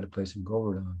mentioned that he had a place in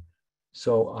Govardhan.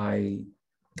 So I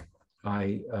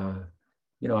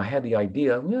had the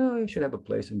idea, I should have a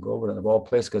place in Govardhan, of all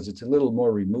places, because it's a little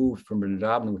more removed from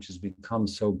Vrindavan, which has become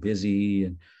so busy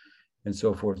and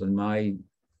so forth. In my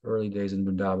early days in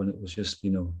Vrindavan, it was just,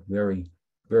 very,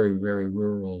 very, very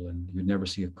rural, and you'd never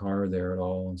see a car there at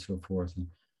all and so forth. And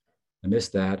I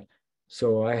missed that.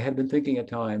 So I had been thinking at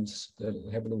times that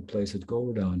I have a little place at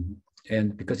Govardhan.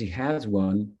 And because he has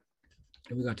one,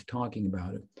 and we got to talking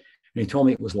about it, and he told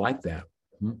me it was like that,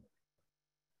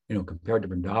 compared to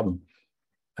Vrindavan.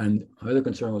 And my other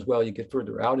concern was, well, you get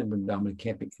further out in Vrindavan,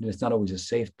 it's not always a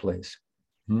safe place.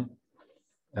 You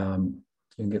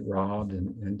can get robbed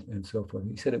and so forth.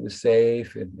 He said it was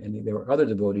safe, and there were other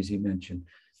devotees he mentioned,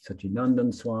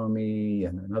 Satyanandan Swami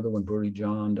and another one, Buri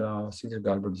Jandas. These are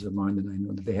godbrothers of mine that I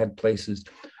know that they had places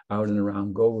out and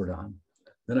around Govardhan.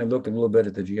 Then I looked a little bit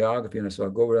at the geography, and I saw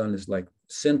Govardhan is like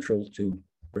central to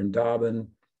Vrindavan,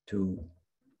 to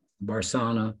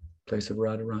Barsana, place of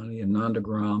Radharani, and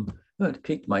Nandagram. It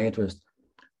piqued my interest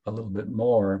a little bit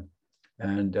more.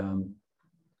 And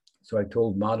so I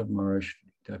told Madhav Maharaj,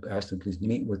 I asked him, please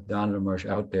meet with Damodar Maharaj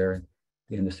out there at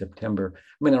the end of September. I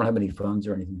mean, I don't have any funds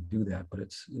or anything to do that, but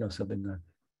it's, something that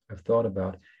I've thought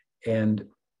about. And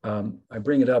I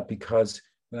bring it up because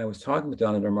when I was talking with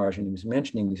Damodar Maharaj, and he was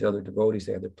mentioning these other devotees,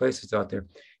 they had their places out there,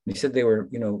 and he said they were,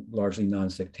 largely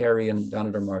non-sectarian.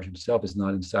 Damodar Maharaj himself is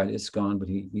not inside ISKCON, but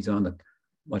he's on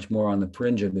much more on the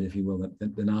fringe of it, if you will,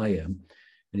 than I am.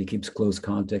 And he keeps close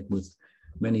contact with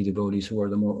many devotees who are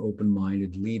the more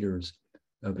open-minded leaders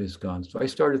of ISKCON. So I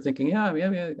started thinking,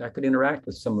 I could interact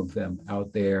with some of them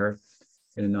out there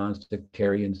in a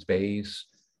non-sectarian space.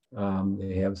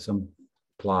 They have some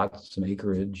plots, some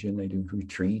acreage, and they do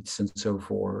retreats and so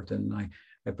forth. And I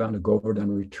found a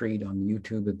Govardhan retreat on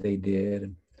YouTube that they did,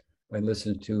 and I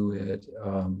listened to it.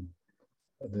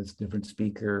 There's different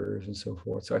speakers and so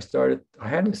forth. So I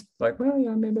had this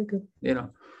maybe I could,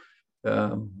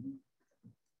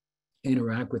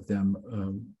 interact with them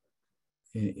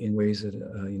in ways that,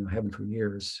 haven't for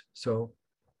years. So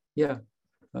who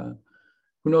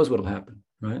knows what'll happen,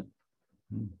 right?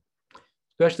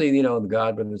 especially, you know, the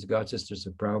God brothers, God sisters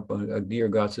of Prabhupada, a dear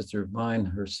God sister of mine,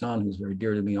 her son, who's very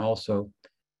dear to me also,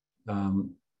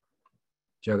 Jagadatri,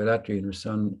 and her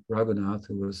son Raghunath,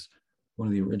 who was one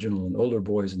of the original and older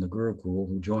boys in the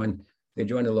Gurukul, they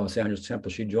joined the Los Angeles temple.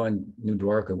 She joined New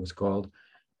Dwarka, was called,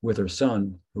 with her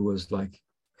son, who was like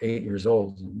 8 years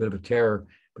old, a bit of a terror,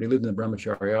 but he lived in the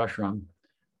Brahmachari ashram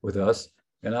with us.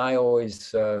 And I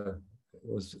always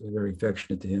was very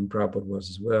affectionate to him. Prabhupada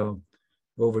was as well.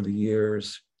 Over the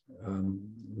years,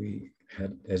 we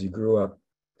had, as he grew up,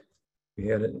 we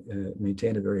had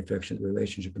maintained a very affectionate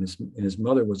relationship. And his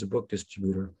mother was a book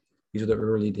distributor. These are the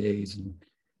early days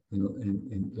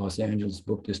in Los Angeles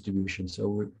book distribution.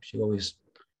 So she always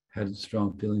had a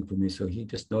strong feeling for me. So he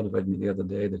just notified me the other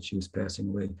day that she was passing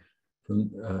away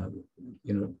from,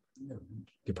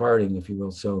 departing, if you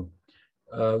will. So,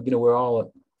 we're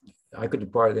all, I could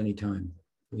depart at any time.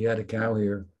 We had a cow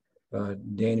here,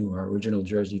 Danu, our original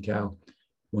Jersey cow.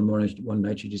 One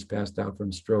night she just passed out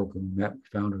from stroke, and Matt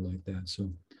found her like that.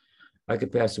 So I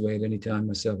could pass away at any time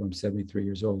myself. I'm 73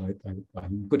 years old. I'm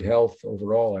in good health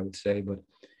overall, I would say. But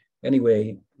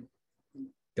anyway,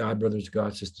 God brothers,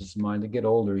 God sisters of mine, to get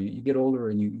older, you get older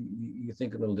and you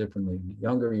think a little differently.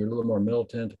 Younger, you're a little more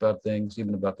militant about things,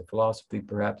 even about the philosophy,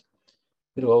 perhaps.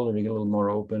 A little older, you get a little more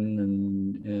open,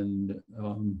 and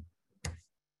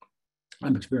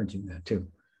I'm experiencing that too.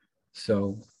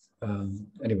 So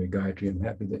anyway, Gayatri, I'm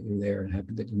happy that you're there and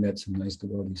happy that you met some nice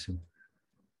devotees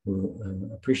who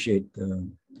appreciate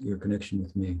your connection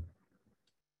with me.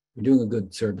 You're doing a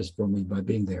good service for me by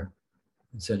being there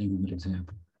and setting a good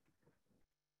example.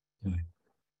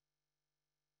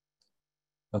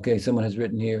 Okay, someone has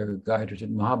written here, Gayatri said,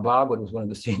 Mahabhagavata was one of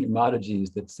the senior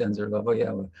Madhajis that sends her love. Oh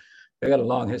yeah, well, I got a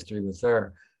long history with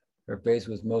her. Her face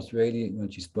was most radiant when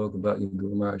she spoke about you,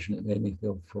 Guru Maharaj, and it made me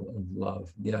feel full of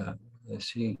love. Yeah,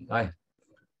 I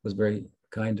was very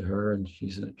kind to her, and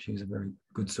she's a very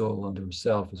good soul unto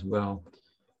herself as well.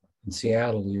 In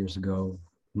Seattle years ago,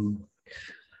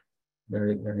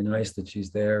 very, very nice that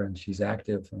she's there and she's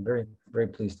active. I'm very, very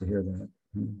pleased to hear that.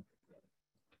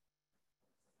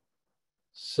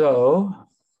 So,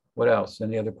 what else?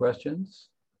 Any other questions?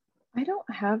 I don't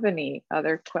have any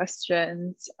other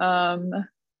questions.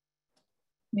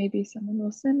 Maybe someone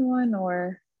will send one,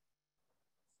 or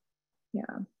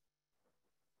yeah.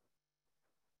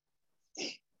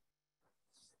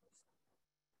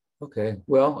 Okay,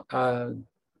 well,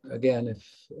 again, if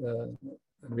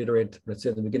reiterate what I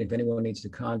said at the beginning, if anyone needs to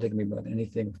contact me about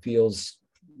anything, feels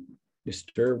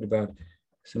disturbed about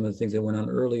some of the things that went on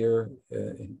earlier,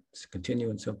 and continue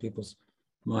in some people's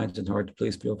minds and hearts,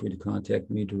 please feel free to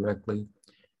contact me directly.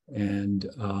 And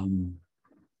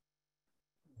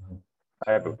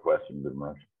I have a question, Guru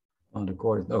Maharaj. On the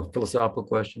court, philosophical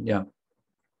question, yeah.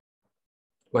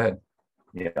 Go ahead.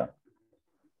 Yeah.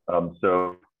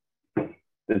 So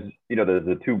there's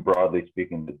the two, broadly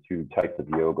speaking, the two types of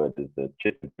yoga. There's the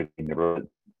chitta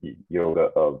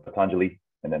yoga of Patanjali,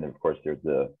 and then of course there's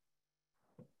the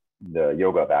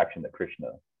yoga of action that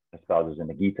Krishna espouses in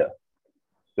the Gita.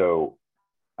 So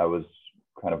I was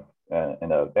kind of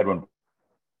in Edwin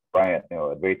Bryant,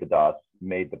 Advaita Das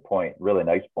made the point, really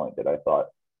nice point, that I thought,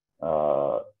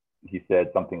 he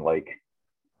said something like,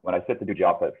 when I sit to do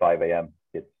japa at 5 a.m.,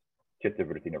 it's chitta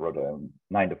vritti nirodha, and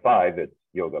 9 to 5, it's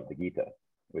yoga of the Gita,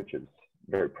 which is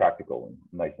very practical and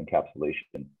nice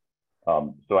encapsulation.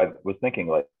 So I was thinking,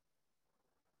 like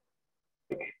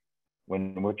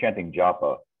when we're chanting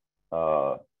japa,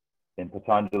 in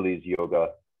Patanjali's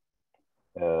yoga,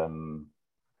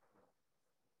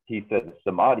 he said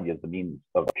samadhi is the means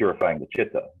of purifying the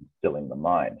chitta, stilling the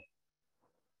mind.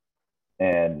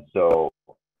 And so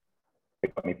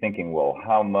it got me thinking, well,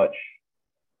 how much,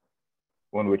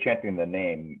 when we're chanting the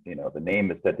name, the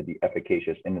name is said to be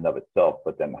efficacious in and of itself,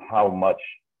 but then how much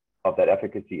of that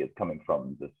efficacy is coming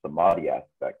from the samadhi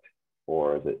aspect?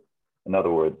 Or is it, in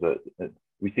other words,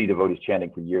 we see devotees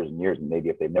chanting for years and years, and maybe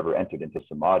if they've never entered into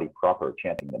samadhi proper,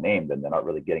 chanting the name, then they're not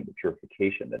really getting the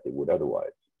purification that they would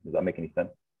otherwise. Does that make any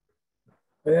sense?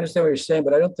 I understand what you're saying,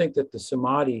 but I don't think that the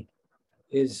samadhi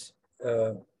is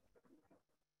in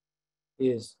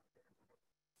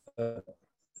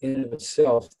and of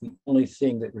itself the only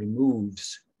thing that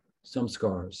removes some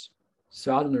scars.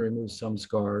 Sadhana removes some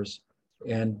scars,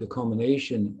 and the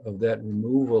culmination of that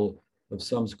removal of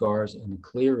some scars and the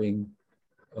clearing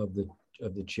of the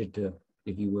chitta,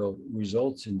 if you will,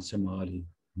 results in samadhi,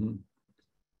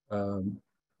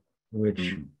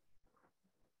 which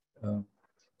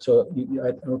so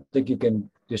I don't think you can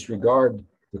disregard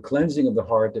the cleansing of the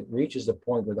heart that reaches the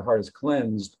point where the heart is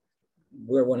cleansed,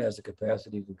 where one has the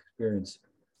capacity to experience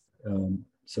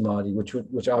samadhi,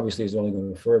 which obviously is only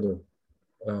going to further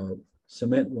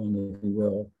cement one, if you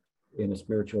will, in a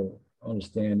spiritual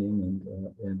understanding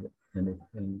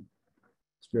and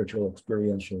spiritual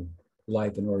experiential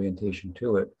life and orientation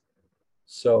to it.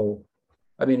 So,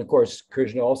 I mean, of course,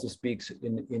 Krishna also speaks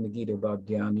in the Gita about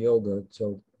Dhyan Yoga.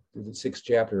 So the sixth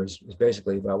chapter is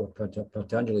basically about what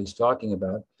Patanjali is talking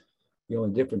about. The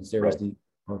only difference there is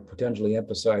Patanjali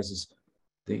emphasizes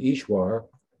the Ishwar.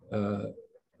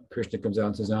 Krishna comes out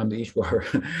and says, I'm the Ishwar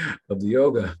of the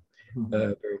yoga,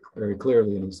 very, very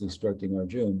clearly, and he's instructing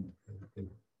Arjuna. He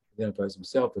identifies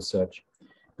himself as such.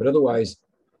 But otherwise,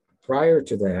 prior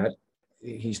to that,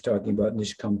 he's talking about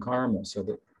nishkam karma, so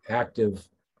the active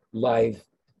life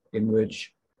in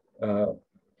which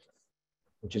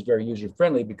is very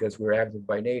user-friendly because we're active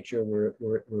by nature.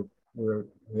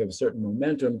 We have a certain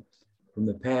momentum from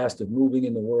the past of moving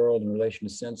in the world in relation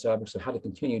to sense objects. So how to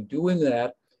continue doing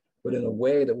that, but in a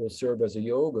way that will serve as a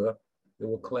yoga that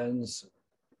will cleanse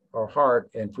our heart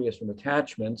and free us from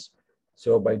attachments.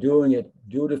 So by doing it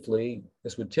dutifully,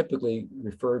 this would typically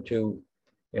refer to,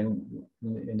 in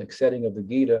the setting of the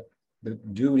Gita, the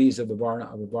duties of the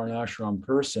Varnashram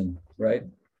person, right?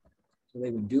 So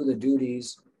they would do the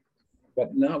duties,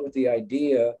 but not with the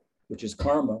idea, which is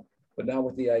karma, but not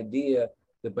with the idea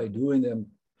that by doing them,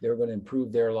 they're going to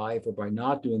improve their life, or by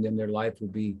not doing them, their life will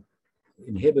be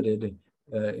inhibited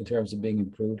in terms of being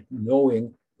improved,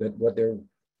 knowing that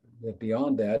that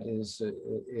beyond that is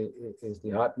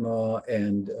the atma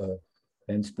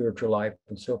and spiritual life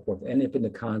and so forth. And if in the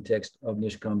context of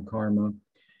nishkam karma,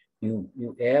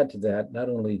 you add to that not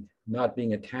only not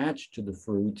being attached to the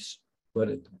fruits, but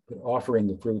offering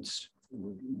the fruits,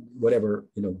 whatever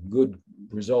good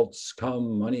results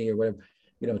come, money or whatever,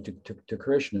 to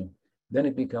Krishna, then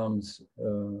it becomes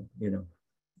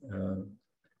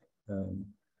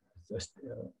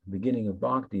beginning of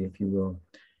bhakti, if you will.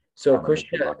 So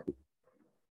Krishna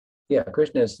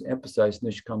has emphasized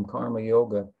nishkam karma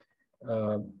yoga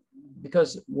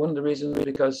because one of the reasons is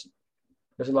because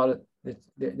there's a lot of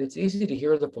it's easy to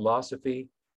hear the philosophy,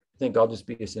 think I'll just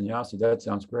be a sannyasi. That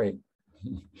sounds great.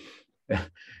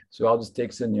 So I'll just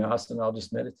take sannyasa and I'll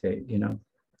just meditate, and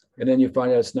then you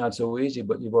find out it's not so easy,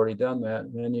 but you've already done that.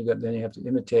 And then you have to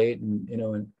imitate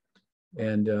and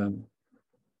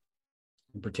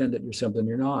pretend that you're something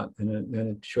you're not, and then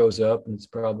it shows up and it's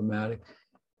problematic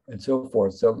and so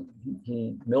forth. So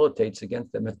he militates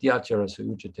against that. Matyachara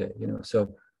suuchate,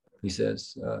 so he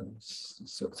says,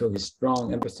 so his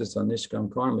strong emphasis on nishkam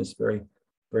karma is very,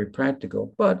 very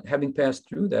practical. But having passed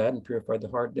through that and purified the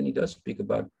heart, then he does speak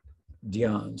about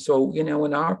dhyan. So,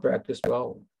 in our practice,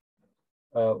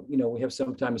 we have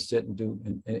some time to sit and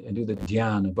do the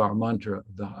dhyan of our mantra,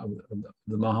 the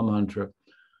Maha Mantra,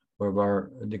 or of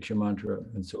our Diksha mantra,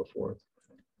 and so forth.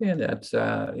 And that's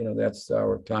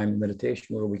our time in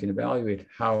meditation where we can evaluate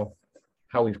how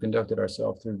we've conducted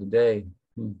ourselves through the day,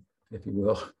 if you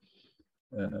will.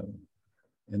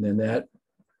 And then that,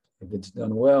 if it's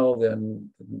done well,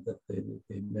 then the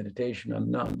meditation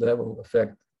on that will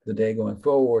affect the day going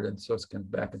forward, and so it's kind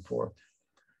of back and forth.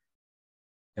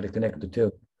 And to connect the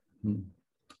two.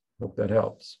 Hope that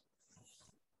helps.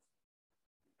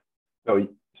 So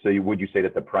would you say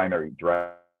that the primary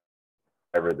driver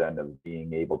then of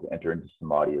being able to enter into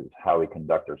samadhi is how we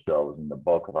conduct ourselves in the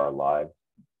bulk of our lives?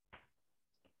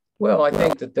 Well, I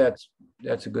think that's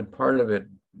a good part of it,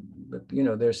 but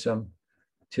there's some,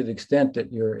 to the extent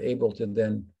that you're able to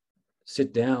then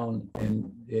sit down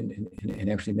and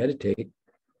actually meditate,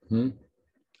 that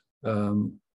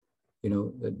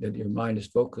your mind is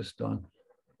focused on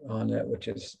that, which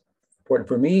is important.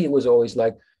 For me, it was always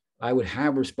like I would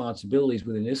have responsibilities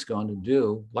within ISKCON to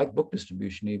do, like book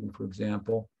distribution, even, for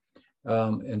example,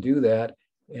 and do that.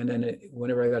 And then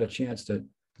whenever I got a chance to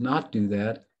not do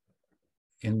that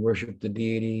and worship the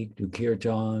deity, do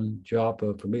kirtan,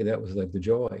 japa, for me, that was like the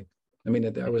joy. I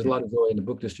mean, there was a lot of joy in the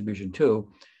book distribution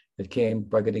too. It came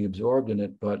by getting absorbed in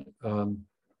it, but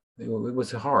it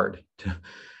was hard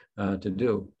to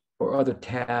do. Or other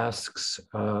tasks,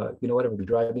 whatever,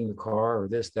 driving the car or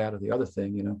this, that, or the other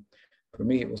thing, For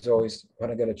me, it was always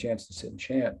when I got a chance to sit and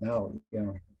chant. Now,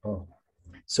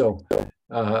 So,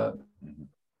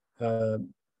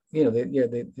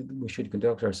 we should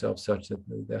conduct ourselves such that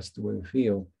that's the way we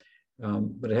feel.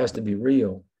 But it has to be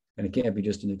real, and it can't be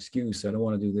just an excuse. I don't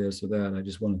want to do this or that. I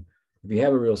just want to. If you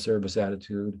have a real service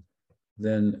attitude,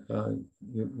 then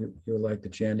you'll like the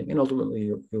chanting, and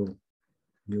ultimately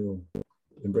you'll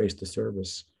embrace the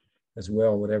service as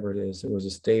well, whatever it is. There was a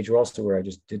stage also where I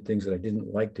just did things that I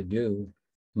didn't like to do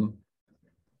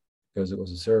because it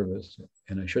was a service,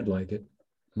 and I should like it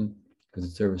because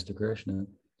it's service to Krishna.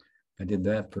 I did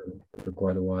that for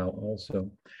quite a while also.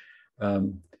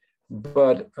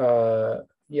 But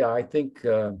yeah, I think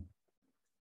to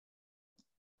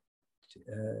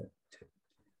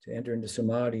enter into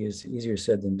samadhi is easier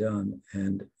said than done,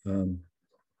 and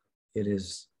it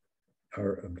is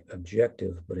our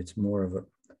objective, but it's more of a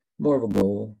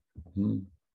goal.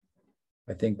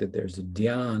 I think that there's a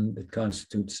dhyan that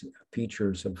constitutes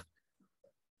features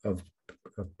of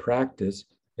practice,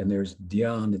 and there's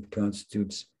dhyan that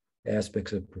constitutes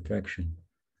aspects of perfection.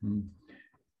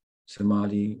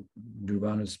 Samadhi,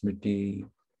 Nirvana Smriti,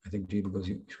 I think Jiva goes,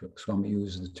 Swami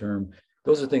uses the term.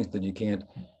 Those are things that you can't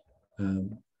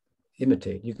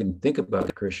imitate. You can think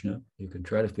about Krishna. You can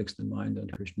try to fix the mind on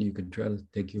Krishna. You can try to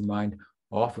take your mind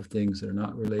off of things that are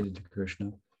not related to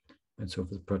Krishna, and so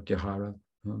forth, pratyahara,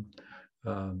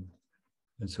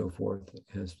 and so forth,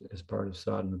 as part of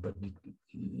sadhana. But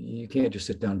you can't just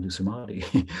sit down and do samadhi.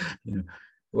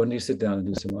 When you sit down and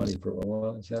do samadhi for a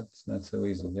while, it's not so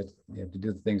easy. You have to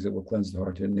do the things that will cleanse the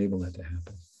heart to enable that to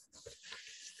happen.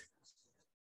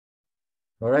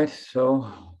 All right, so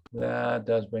that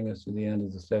does bring us to the end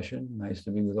of the session. Nice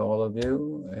to be with all of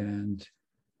you, and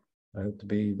I hope to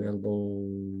be available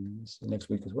next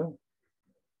week as well.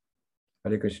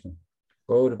 Hare Krishna.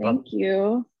 Thank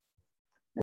you.